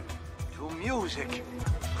listen to music.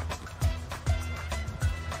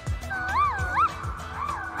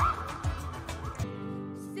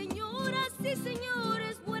 Señoras y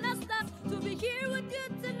señores, buenas tardes. To be here with you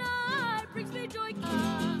tonight brings me joy.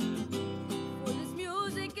 For this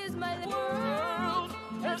music is my world.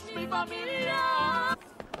 Es mi familia.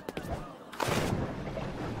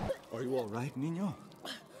 Are you all right, niño?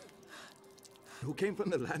 Who came from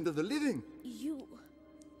the land of the living? You.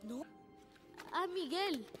 No. I'm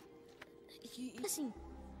Miguel. Listen,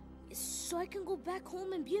 so I can go back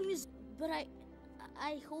home and be a musician. But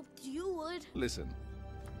I hoped you would. Listen.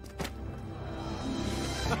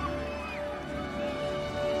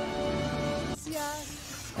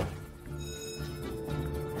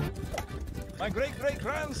 My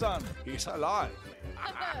great-great-grandson. He's alive.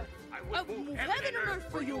 I will move heaven and earth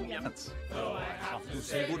for you, Miam. Oh, I have to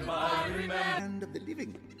say goodbye, remember. Land of the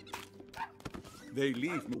living. They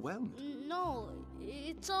leave me well. No,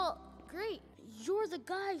 it's all great. You're the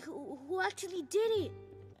guy who actually did it.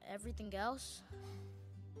 Everything else,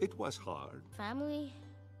 It was hard. family.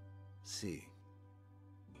 See.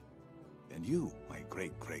 And you, my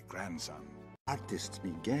great-great-grandson. Artist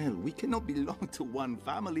Miguel, we cannot belong to one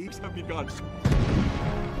family.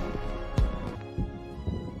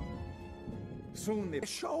 Soon the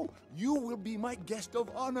show, you will be my guest of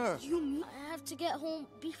honor. You mean I have to get home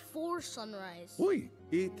before sunrise? Oi,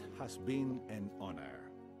 it has been an honor.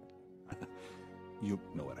 You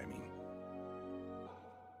know what I mean.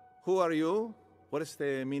 Who are you? What is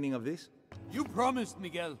the meaning of this? You promised,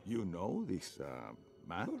 Miguel. You know this,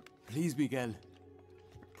 man? Please, Miguel.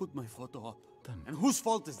 Put my photo up. And whose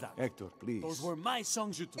fault is that? Hector, please. Those were my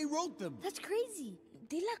songs I wrote them. That's crazy.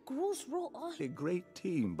 De La Cruz wrote all. A great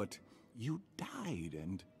team, but you died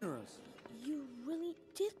and... You really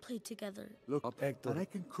did play together. Look up, Hector. And I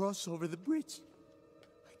can cross over the bridge.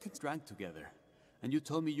 I can drank together. And you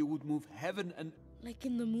told me you would move heaven and... Like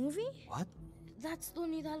in the movie? What? That's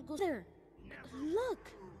Don Hidalgo there.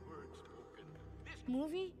 Look.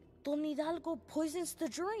 Movie? Don Hidalgo poisons the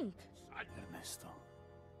drink. Ernesto,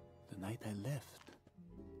 the night I left.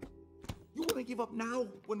 You want to give up now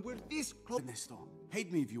when we're this close? Ernesto,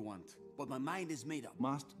 hate me if you want, but my mind is made up.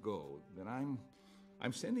 Must go. Then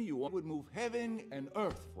I'm sending you. I would move heaven and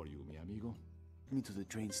earth for you, mi amigo. Me to the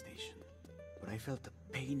train station, but I felt a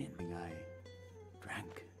pain in my eye.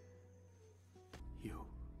 Drank. You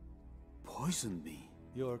poisoned me.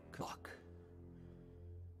 Your clock.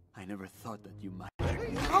 I never thought that you might.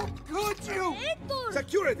 How could you? Hector!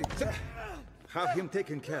 Security! Have him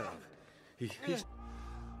taken care of. He's...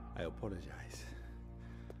 I apologize.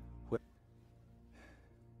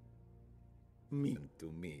 Mean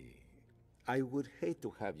to me. I would hate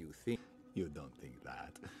to have you think... You don't think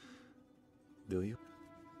that, do you?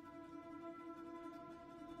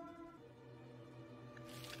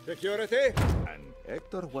 Security! And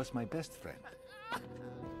Hector was my best friend.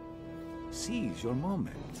 Seize your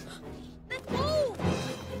moment. Let's go!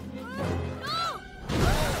 No!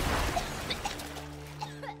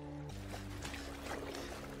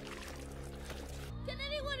 Can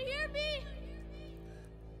anyone hear me?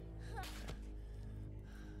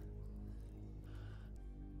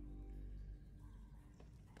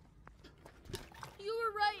 You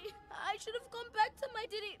were right. I should have gone back to my... I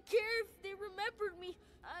didn't care if they remembered me.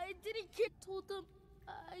 I didn't care. Told them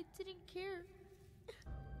I didn't care.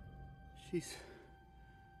 She's...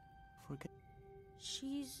 Forget...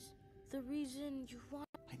 She's the reason you want...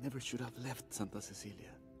 I never should have left Santa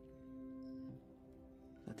Cecilia.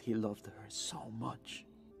 That he loved her so much.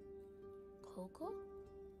 Coco?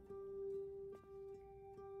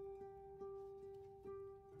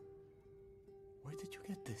 Where did you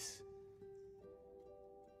get this?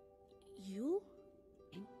 You?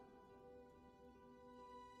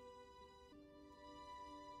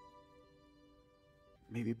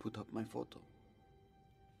 Maybe put up my photo.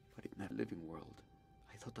 But in that living world,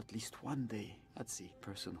 I thought at least one day I'd see a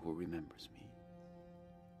person who remembers me.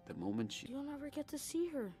 The moment she... You'll never get to see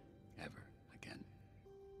her. Ever again.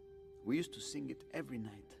 We used to sing it every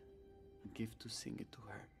night and give to sing it to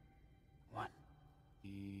her. One.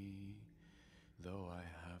 Though I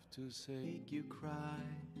have to say, make you cry,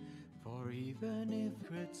 for even if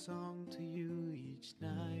great song to you each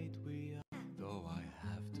night we are. Though I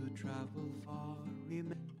have to travel far,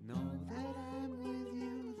 know that I'm with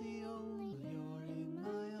you, the only you're in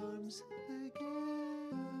my arms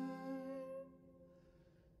again.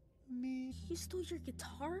 Me. He stole your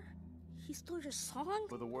guitar? He stole your song?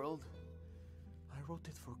 For the world, I wrote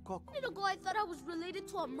it for Coco. A minute ago, I thought I was related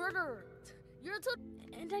to a murderer. You're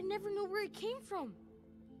and I never knew where it came from.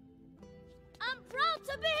 I'm proud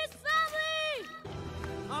to be his family!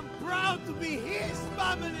 I'm proud to be his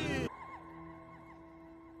family!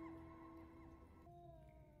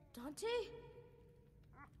 Dante?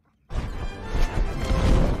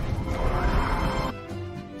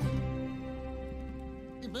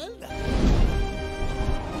 Imelda!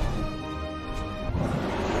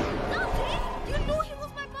 Dante! You knew he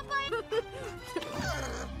was my papa!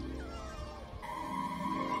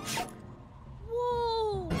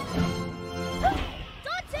 Whoa!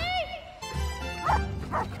 Dante!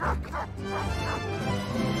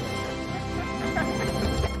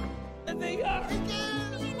 And they are!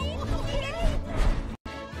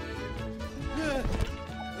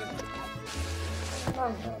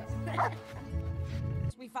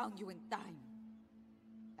 We found you in time.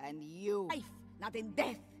 And you, life, not in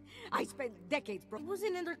death, I spent decades, He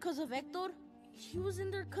wasn't in there because of Hector. He was in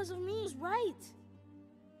there because of me. He was right.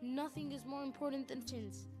 Nothing is more important than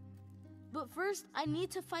chins. But first, I need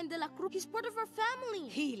to find De La Cruz. He's part of our family.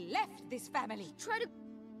 He left this family. Try to...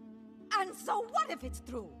 And so what if it's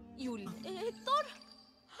true? You... Hector?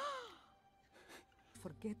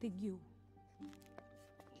 Forgetting you.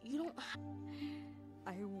 You don't...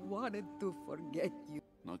 I wanted to forget you.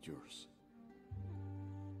 Not yours.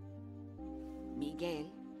 Miguel,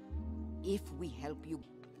 if we help you...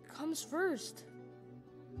 Comes first.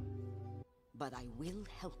 But I will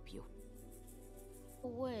help you.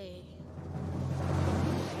 Away.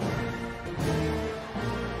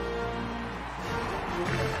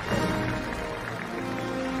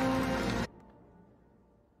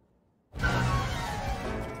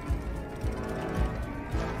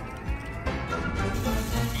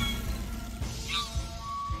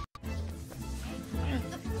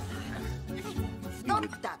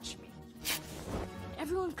 Don't touch me.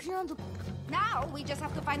 Everyone clear on the... Now we just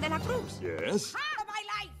have to find De La Cruz. Yes? Out of my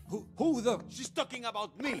life! Who the? She's talking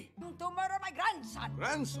about me. To murder my grandson.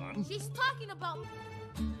 Grandson? She's talking about...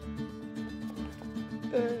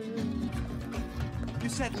 You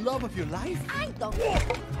said love of your life? I don't...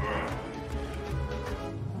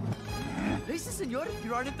 Listen, senor,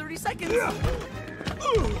 you're on in 30 seconds.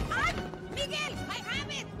 Miguel, I have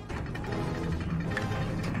it!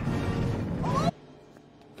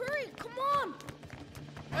 Hurry, come on!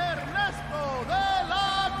 Ernesto de la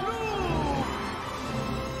Cruz!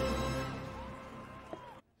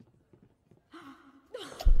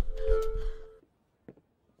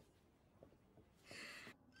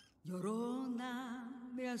 Llorona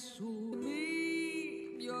de azul,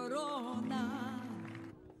 mi llorona.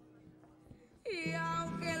 Y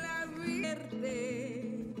aunque la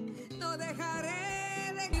vierte, no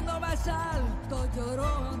dejaré de ir más alto,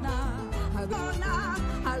 llorona. Llorona,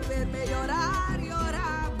 al verme llorar,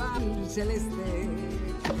 lloraba el celeste.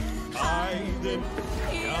 Ay de mí,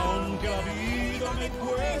 y aunque la vida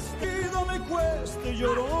me cueste,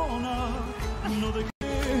 llorona, no dejaré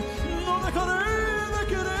de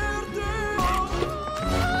quererte.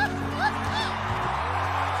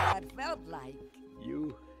 That felt like...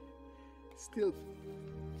 You still...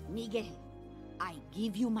 Miguel, I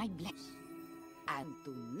give you my blessing. And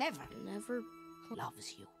to never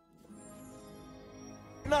loves you.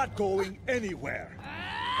 Not going anywhere.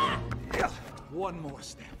 One more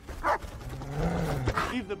step.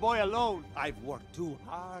 Leave the boy alone. I've worked too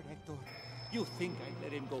hard, Hector. You think I'd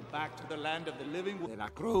let him go back to the land of the living? De La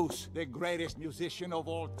Cruz, the greatest musician of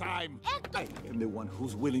all time. Hector! I am the one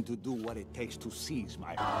who's willing to do what it takes to seize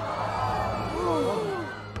my...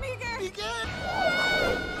 Miguel!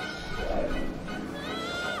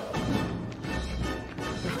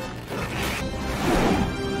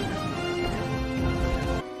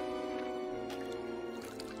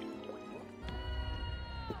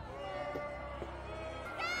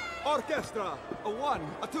 Orchestra! A 1,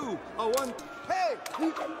 a 2, a 1... Hey!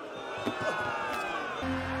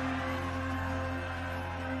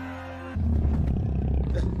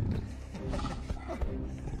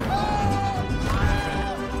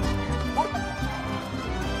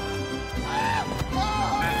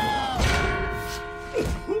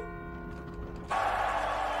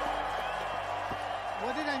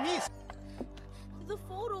 What did I miss? The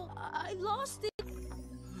photo, I lost it.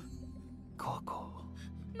 Coco.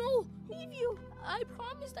 No, leave you. I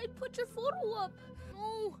promised I'd put your photo up.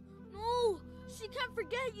 No, she can't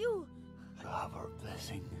forget you. Have our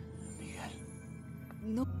blessing, Miguel.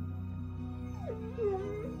 No.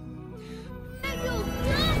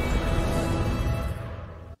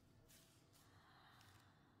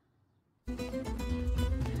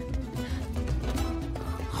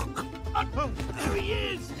 There he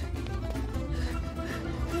is!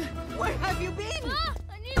 Where have you been?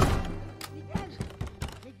 I need... Miguel?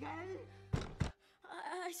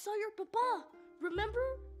 I saw your papa.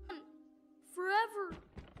 Remember? Forever.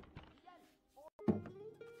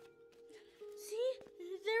 See?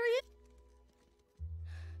 There he is.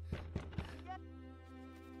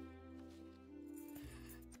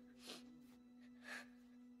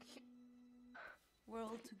 We're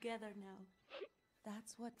all together now.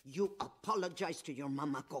 That's what... You apologize to your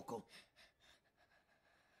Mama Coco.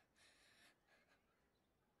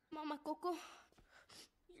 Mama Coco,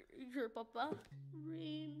 your papa.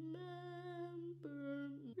 Remember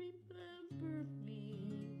me.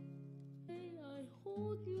 May I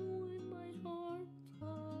hold you in my heart.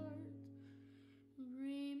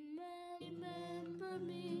 Remember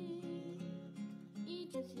me.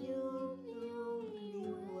 Each of you, the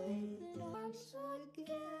only way that once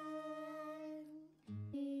again.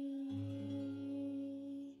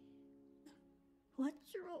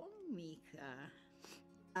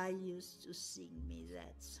 used to sing me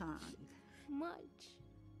that song. Much.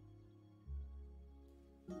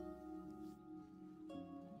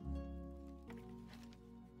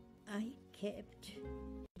 I kept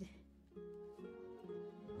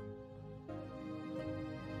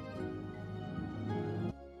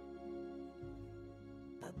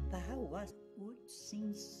Papa would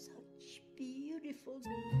sing such beautiful.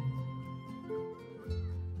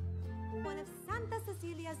 One of Santa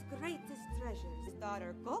Cecilia's greatest treasures. His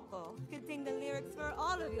daughter Coco could sing the lyrics for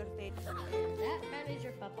all of your favorites. That man is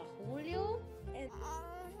your Papa Julio? And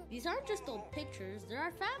these aren't just old pictures, they're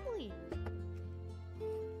our family.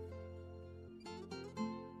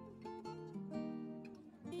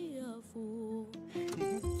 Be a fool.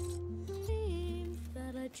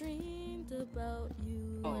 That I dreamed about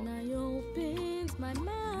you when I opened my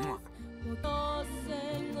mouth. We'll all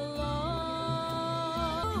sing along,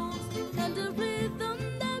 and the rhythm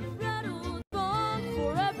that rattled on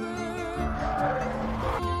forever.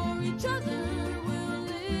 For each other, we'll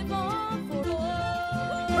live on forever.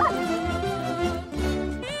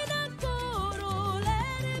 In a coro,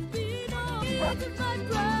 let it be known. It's my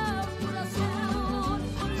ground, corazón.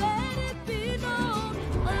 Let it be known.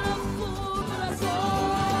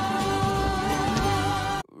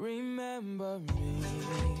 Remember me.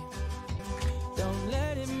 Don't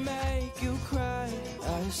let it make you cry.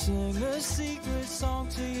 I sing a secret song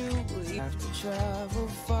to you. We have to travel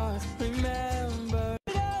far. Remember,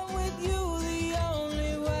 I'm with you the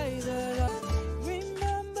only way that I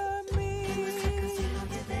remember me.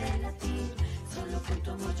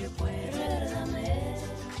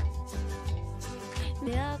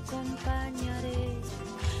 Me acompañaré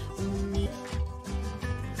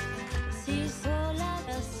si sola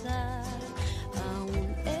casar aún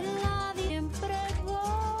en la siempre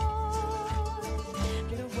voy.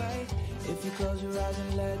 Get away if you close your eyes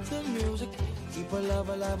and let the music keep our love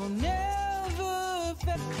alive. Will never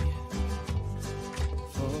fade.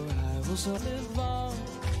 For I will so live on.